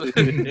 yes.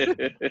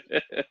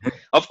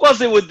 Of course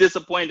it would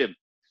disappoint him.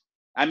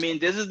 I mean,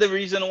 this is the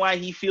reason why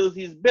he feels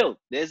he's built.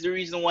 There's the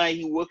reason why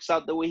he works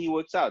out the way he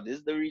works out. This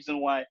is the reason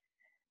why,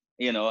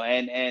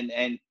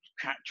 and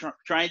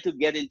trying to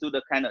get into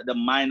the kind of the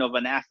mind of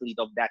an athlete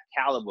of that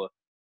caliber.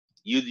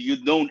 You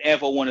don't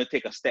ever want to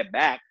take a step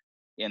back.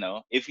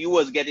 If you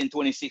was getting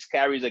 26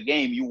 carries a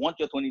game, you want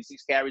your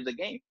 26 carries a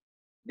game.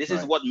 This is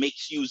Right. what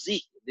makes you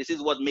Zeke. This is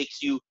what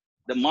makes you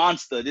the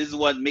monster. This is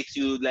what makes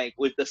you, like,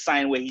 with the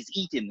sign where he's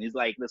eating. It's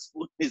like the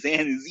spoon in his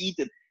hand is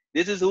eating.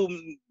 This is who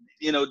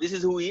This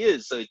is who he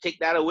is. So take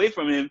that away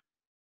from him.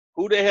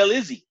 Who the hell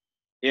is he?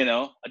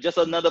 Just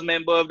another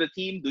member of the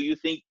team. Do you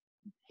think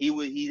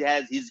he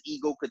has his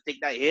ego could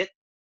take that hit?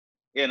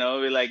 Be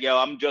like, yo,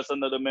 I'm just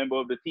another member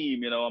of the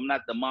team. I'm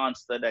not the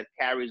monster that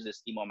carries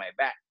this team on my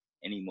back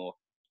anymore.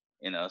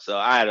 So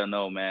I don't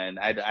know, man.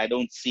 I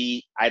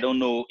don't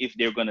know if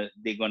they're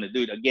gonna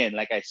do it again.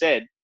 Like I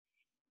said,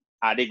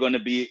 are they gonna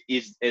be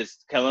is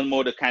Kellen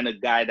Moore the kind of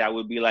guy that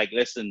would be like,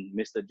 listen,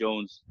 Mr.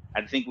 Jones,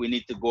 I think we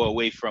need to go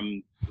away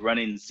from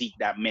running Zeke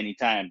that many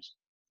times.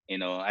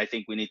 I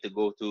think we need to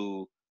go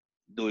to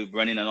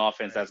running an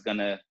offense that's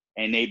gonna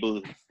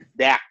enable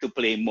Dak to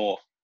play more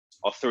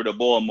or throw the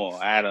ball more.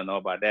 I don't know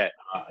about that.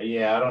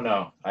 Yeah, I don't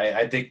know.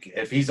 I think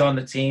if he's on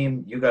the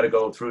team, you got to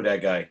go through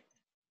that guy.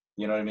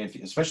 You know what I mean?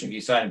 Especially if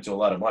you sign him to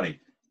a lot of money.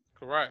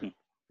 Correct.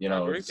 You I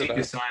know, agree to Zeke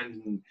is that.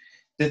 signed.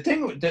 The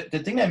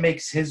thing that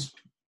makes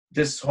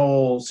this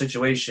whole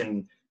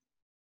situation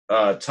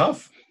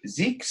tough.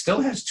 Zeke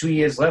still has 2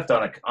 years left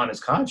on his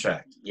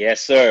contract,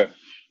 Yes, sir. Yes, sir.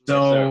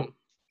 Yeah. so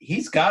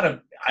he's got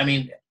to. I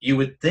mean, you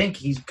would think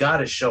he's got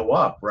to show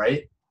up,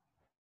 right?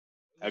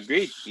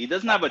 Agreed. He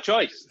doesn't have a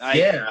choice.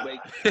 Yeah.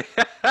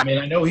 I mean,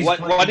 I know he's What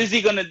playing. is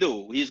he gonna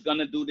do? He's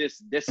gonna do this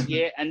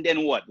year, and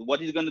then what? What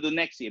he's gonna do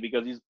next year?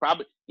 Because he's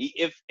probably,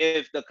 if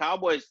the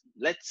Cowboys,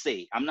 let's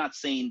say, I'm not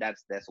saying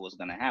that's what's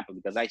gonna happen,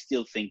 because I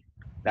still think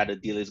that a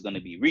deal is gonna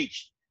be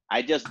reached.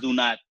 I just do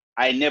not.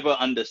 I never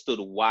understood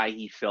why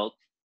he felt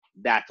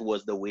that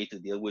was the way to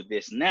deal with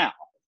this now.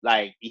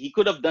 Like, he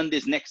could have done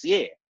this next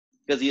year,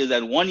 because he has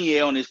had 1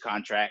 year on his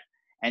contract,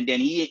 and then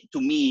to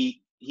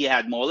me, he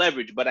had more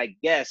leverage. But I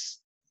guess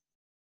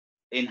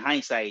in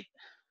hindsight,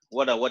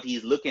 what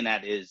he's looking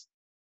at is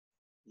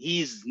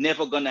he's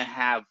never gonna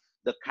have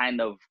the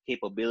kind of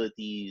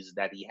capabilities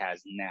that he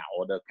has now,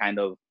 or the kind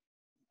of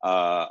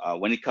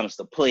when it comes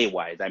to play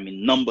wise, I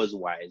mean numbers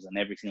wise and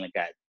everything like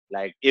that.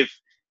 Like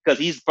because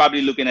he's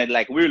probably looking at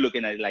like we're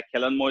looking at it, like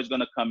Kellen Moore is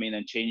gonna come in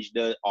and change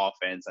the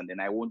offense, and then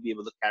I won't be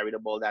able to carry the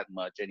ball that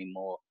much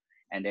anymore,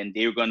 and then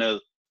they're gonna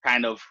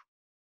kind of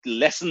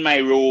lessen my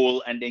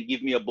role and then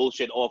give me a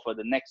bullshit offer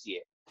the next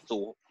year.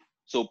 So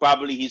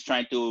probably he's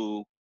trying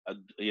to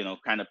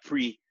kind of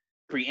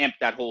preempt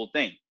that whole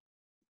thing.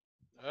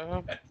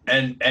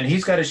 And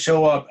he's got to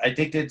show up. I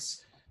think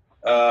it's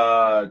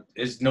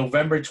is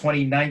November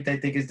 29th, I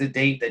think is the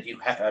date that you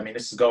have. I mean,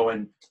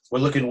 we're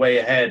looking way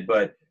ahead,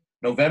 but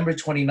November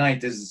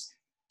 29th is,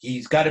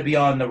 he's got to be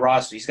on the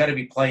roster. He's got to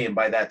be playing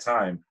by that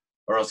time,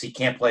 or else he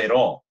can't play at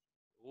all.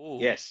 Ooh.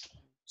 Yes.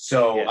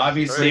 So yes.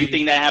 Obviously, same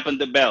thing that happened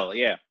to Bell.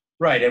 Yeah.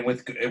 Right, and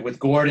with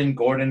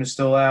Gordon is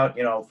still out.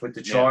 With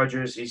the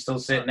Chargers, he's still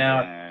sitting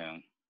out.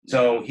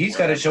 So he's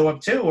got to show up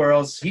too, or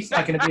else he's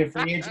not going to be a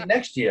free agent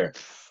next year.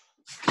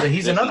 So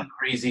he's another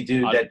crazy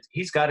dude that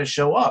he's got to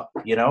show up.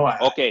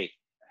 Okay.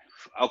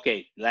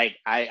 Like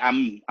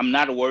I'm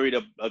not worried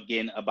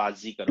again about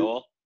Zeke at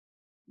all.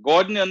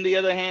 Gordon, on the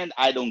other hand,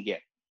 I don't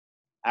get.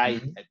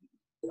 I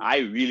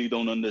really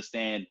don't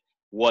understand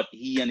what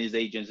he and his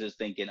agents is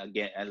thinking.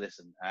 Again,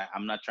 listen,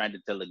 I'm not trying to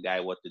tell the guy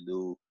what to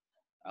do.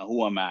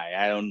 Who am I?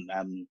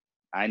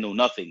 I know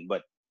nothing.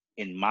 But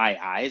in my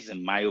eyes,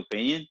 in my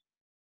opinion,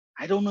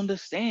 I don't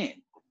understand.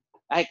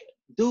 Like,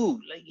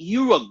 dude, like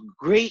you're a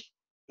great.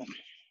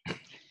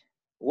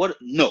 What?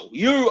 No,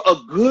 you're a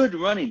good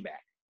running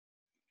back.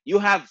 You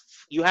have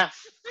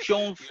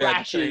shown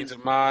flashes.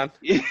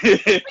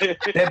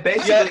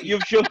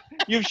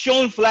 You've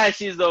shown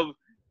flashes of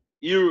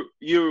you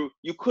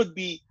could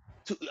be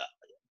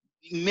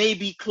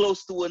maybe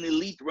close to an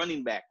elite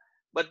running back,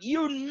 but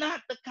you're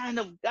not the kind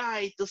of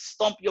guy to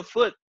stomp your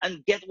foot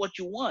and get what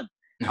you want.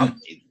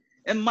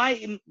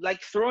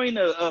 Like throwing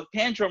a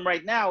tantrum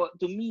right now,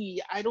 to me,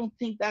 I don't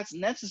think that's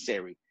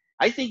necessary.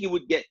 I think you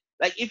would get,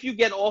 like, if you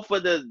get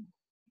offered a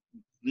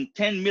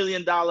 $10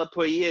 million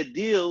per year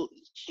deal,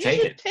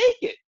 take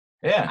it.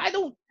 Yeah. I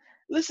don't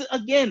listen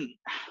again.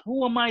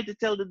 Who am I to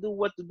tell the dude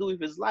what to do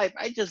with his life?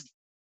 I just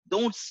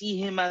don't see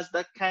him as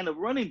that kind of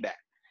running back.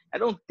 I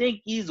don't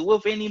think he's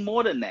worth any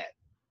more than that.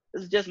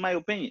 This is just my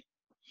opinion.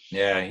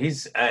 Yeah,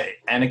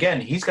 and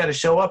again, he's got to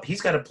show up.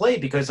 He's got to play,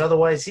 because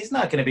otherwise he's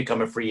not going to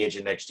become a free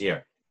agent next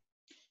year,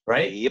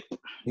 right? Yep.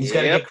 He's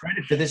got to get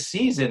credit for this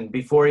season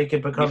before he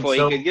can become. He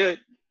can get.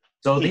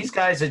 So these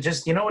guys are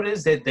just, you know what it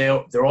is, that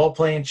they're all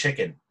playing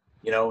chicken.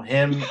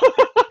 Him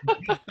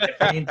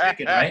playing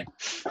chicken, right?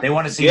 They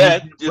want to see who's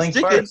going to blink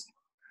first.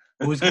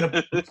 Who's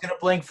gonna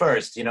blink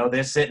first?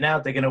 They're sitting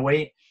out. They're gonna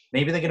wait.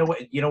 Maybe they're gonna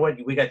wait. You know what?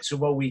 We got 2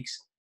 more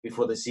weeks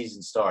before the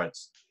season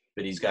starts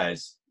for these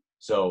guys.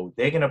 So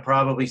they're gonna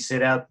probably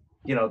sit out.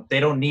 They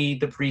don't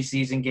need the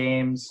preseason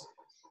games.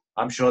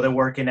 I'm sure they're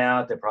working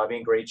out. They're probably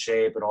in great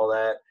shape and all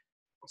that.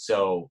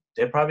 So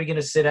they're probably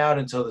gonna sit out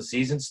until the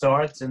season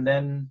starts, and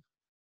then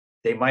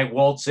they might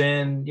waltz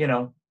in,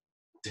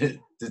 the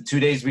 2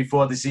 days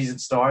before the season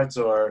starts,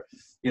 or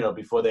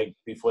before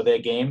their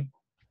game,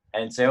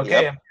 and say,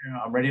 okay,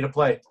 I'm ready to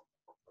play.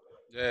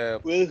 Yeah.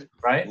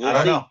 Right. I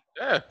don't know.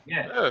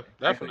 Yeah.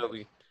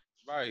 Definitely.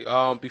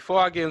 Right. Before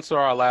I get into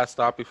our last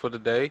topic for the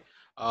day,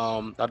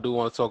 I do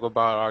want to talk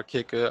about our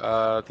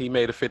kicker. He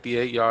made a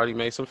 58-yard. He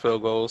made some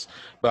field goals,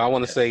 but I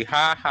want to say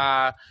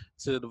ha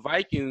to the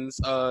Vikings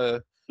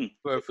for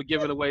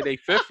giving away their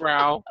 5th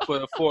round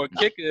for a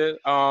kicker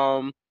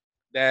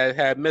that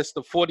had missed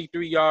a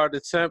 43-yard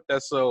attempt.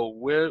 That's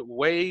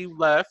way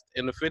left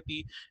in the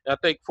 50. I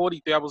think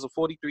 43. That was a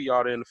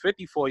 43-yarder, and the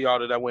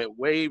 54-yarder that went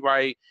way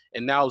right.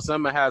 And now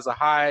Zimmer has a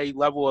high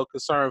level of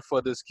concern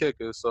for this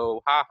kicker.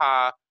 So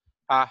ha.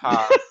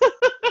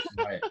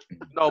 Right.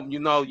 No,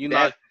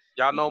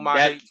 y'all know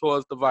my hate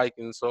towards the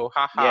Vikings. So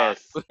ha.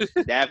 Yes,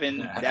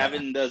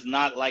 Davin does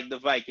not like the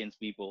Vikings,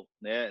 people.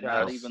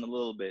 Not even a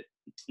little bit.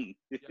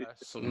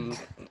 Yes,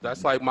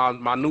 that's like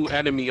my new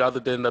enemy,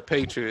 other than the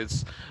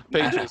Patriots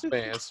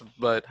fans.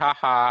 But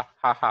ha.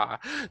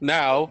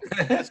 Now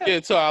let's get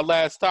into our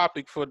last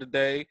topic for the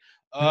day.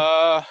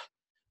 The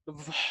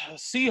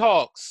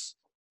Seahawks,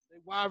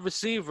 wide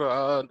receiver.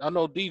 I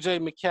know DJ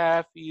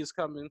McCaffrey is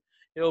coming.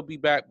 He'll be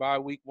back by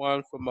week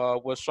 1, from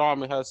what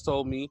Sharman has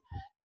told me,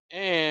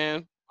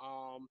 and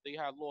they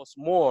had lost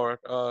Moore,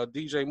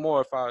 DJ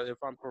Moore, if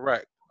I'm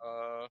correct.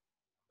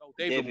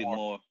 David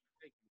Moore.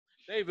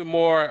 David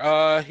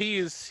Moore, he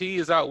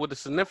is out with a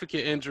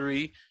significant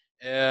injury,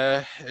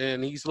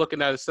 and he's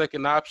looking at a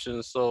second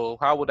option. So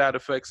how would that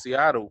affect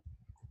Seattle?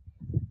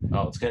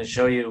 Oh, it's going to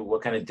show you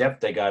what kind of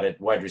depth they got at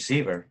wide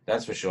receiver.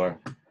 That's for sure.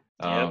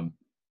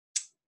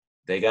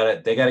 They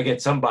got to get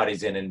some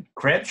bodies in, and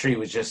Crabtree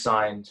was just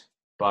signed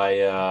by.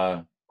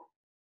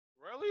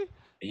 Really?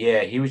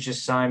 Yeah, he was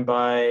just signed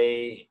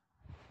by.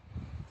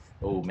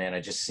 Oh man, I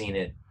just seen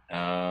it.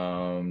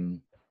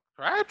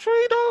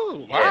 Crabtree,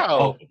 though? Yeah. Wow.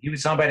 Oh, he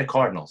was signed by the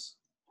Cardinals.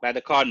 By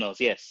the Cardinals,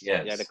 yes.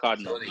 Yes. Yeah, the So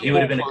Cardinals. He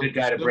would have been a good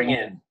guy to bring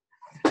in.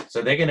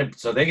 So they're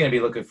gonna be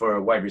looking for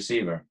a wide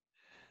receiver,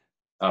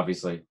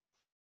 obviously,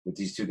 with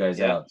these two guys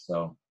Yeah. out.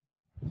 So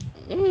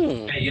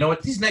Mm. hey, you know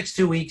what? These next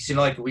 2 weeks,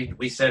 like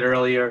we said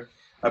earlier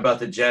about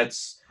the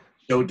Jets,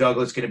 Joe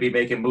Douglas going to be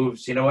making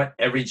moves. You know what?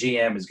 Every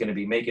GM is going to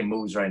be making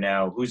moves right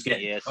now. Who's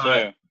getting Yes, cut?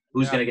 sir.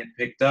 Who's going to get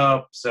picked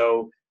up?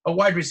 So a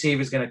wide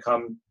receiver is going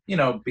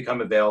to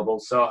become available.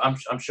 So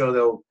I'm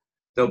sure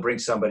they'll bring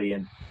somebody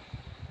in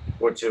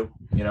or two.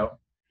 Yeah.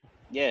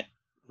 They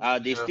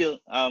Yeah. still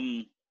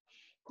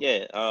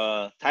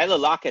Tyler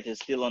Lockett is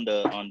still on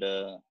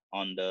the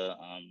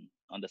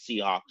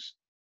Seahawks,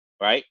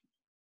 right?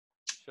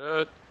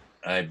 Should.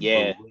 I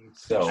Yeah. believe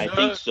so. I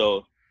think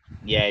so.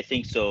 Yeah, I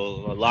think so.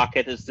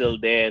 Lockett is still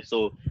there.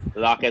 So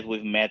Lockett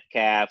with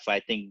Metcalf. I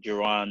think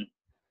Jaron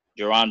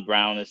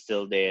Brown is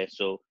still there.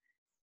 So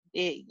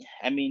they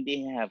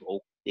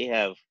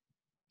have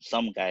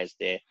some guys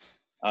there.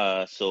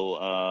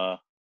 So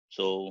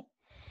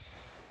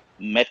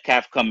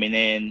Metcalf coming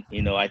in,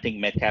 I think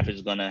Metcalf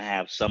is gonna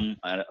have some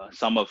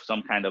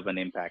kind of an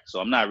impact. So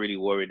I'm not really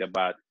worried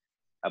about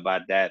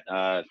that.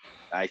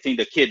 I think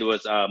the kid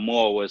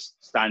Moore was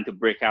starting to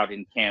break out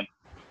in camp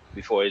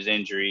before his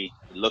injury.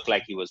 It looked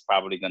like he was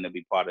probably going to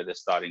be part of the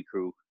starting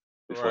crew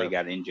before he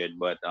got injured.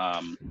 But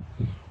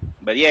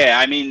yeah,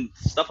 I mean,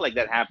 stuff like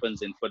that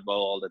happens in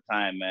football all the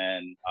time,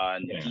 man.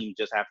 And Yeah. teams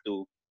just have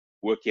to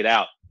work it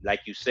out.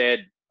 Like you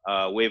said,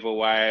 waiver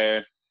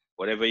wire,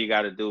 whatever you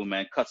got to do,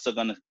 man. Cuts are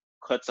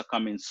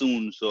coming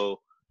soon,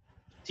 so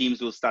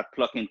teams will start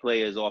plucking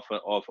players off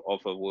of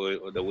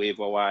the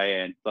waiver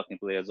wire and plucking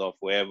players off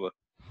wherever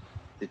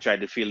to try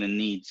to fill in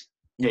needs.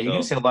 Yeah, you're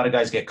going to see a lot of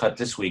guys get cut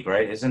this week,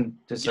 right? Isn't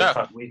this a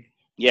cut week?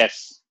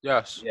 Yes.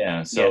 Yes.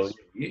 Yeah, so Yes.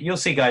 you'll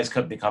see guys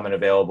becoming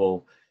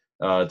available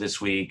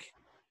this week.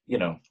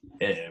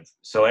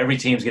 So every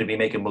team's going to be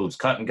making moves,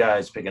 cutting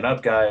guys, picking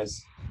up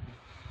guys.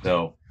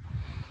 So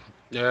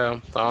yeah,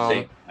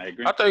 I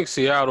agree. I think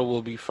Seattle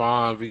will be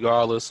fine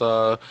regardless.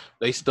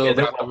 They still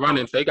got the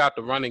running. They got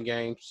the running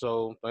game,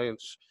 so the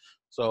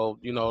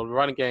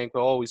running game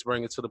could always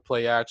bring it to the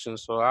play action.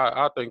 So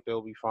I think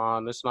they'll be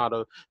fine. It's not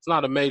a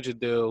major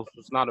deal.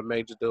 It's not a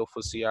major deal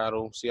for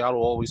Seattle.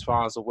 Seattle always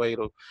finds a way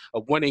to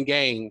a winning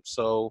game.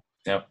 So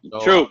yep.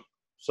 True.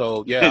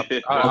 So yeah,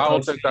 I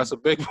don't think that's a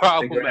big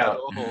problem at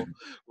all.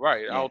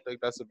 Right. Yeah. I don't think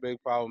that's a big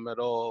problem at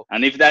all.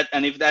 And if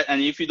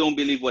you don't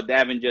believe what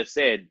Davin just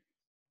said,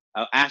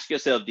 ask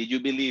yourself: did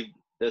you believe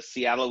that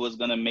Seattle was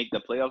going to make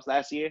the playoffs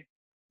last year?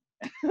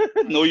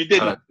 No, you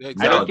didn't.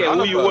 Exactly. I don't care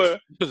who you were.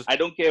 I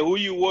don't care who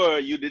you were.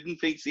 You didn't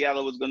think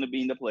Seattle was going to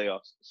be in the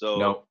playoffs.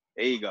 So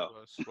there you go.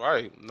 That's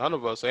right. None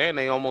of us. And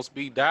they almost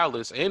beat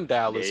Dallas in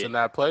Dallas in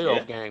that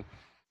playoff game.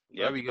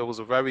 Yep. It was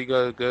a very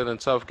good and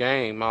tough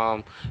game.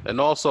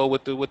 And also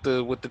with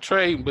the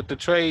trade,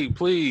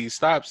 please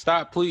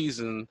stop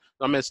pleasing.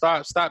 I mean,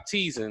 stop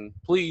teasing,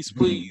 please.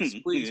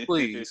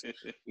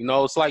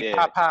 It's like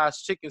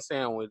Popeye's chicken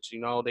sandwich.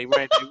 They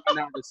ran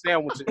out of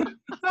sandwiches.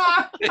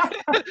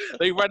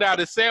 They run out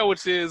of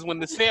sandwiches when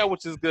the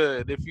sandwich is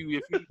good. If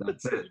you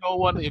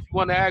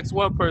want to ask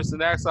one person,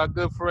 ask our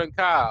good friend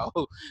Kyle.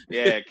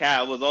 Yeah,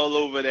 Kyle was all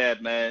over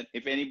that, man.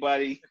 If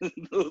anybody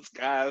knows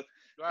Kyle.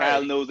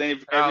 Kyle knows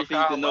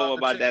everything to know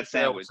about that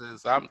sandwich.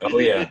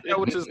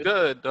 Sandwich is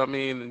good. I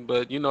mean,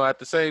 but at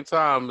the same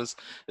time, it's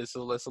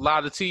a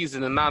lot of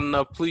teasing and not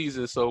enough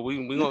pleasing. So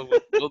we'll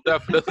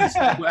definitely see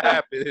what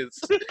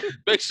happens.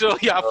 Make sure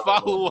y'all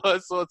follow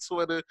us on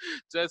Twitter,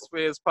 Jets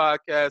Fans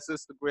Podcast,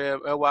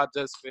 Instagram, NY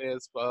Jets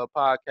Fans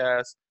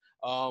Podcast.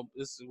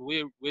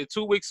 We're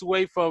 2 weeks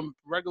away from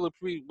regular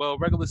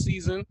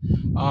season,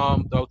 2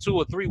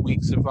 or 3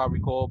 weeks if I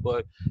recall.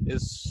 But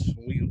it's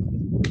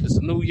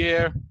a new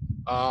year.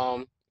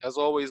 As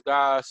always,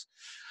 guys,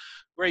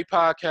 great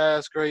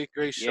podcast, great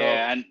show.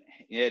 Yeah,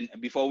 and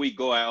before we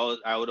go,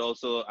 I would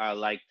also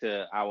like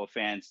our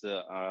fans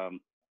to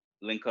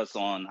link us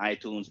on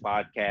iTunes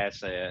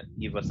podcast.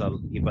 Give us a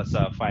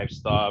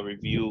 5-star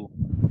review.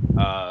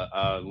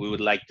 We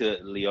would like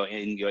your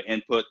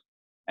input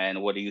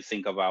and what do you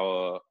think of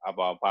our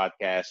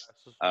podcast.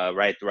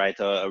 Write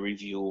a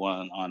review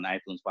on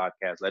iTunes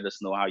podcast. Let us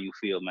know how you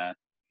feel, man.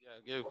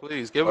 Yeah,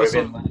 please give us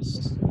some.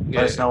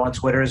 Let us know on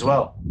Twitter as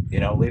well.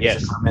 Leave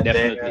us a comment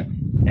there.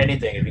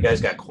 Anything. If you guys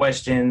got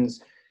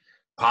questions,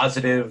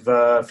 positive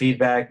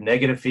feedback,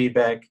 negative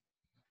feedback,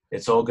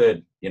 it's all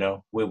good.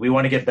 We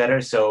want to get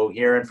better. So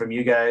hearing from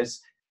you guys,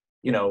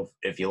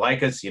 if you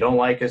like us, you don't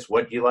like us,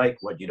 what you like,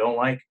 what you don't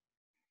like,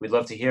 we'd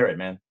love to hear it,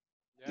 man.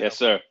 Yeah. Yes,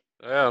 sir.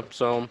 Yeah.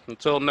 So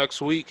until next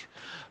week,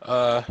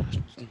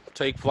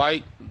 take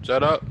flight,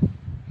 jet up.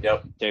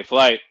 Yep. Take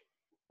flight.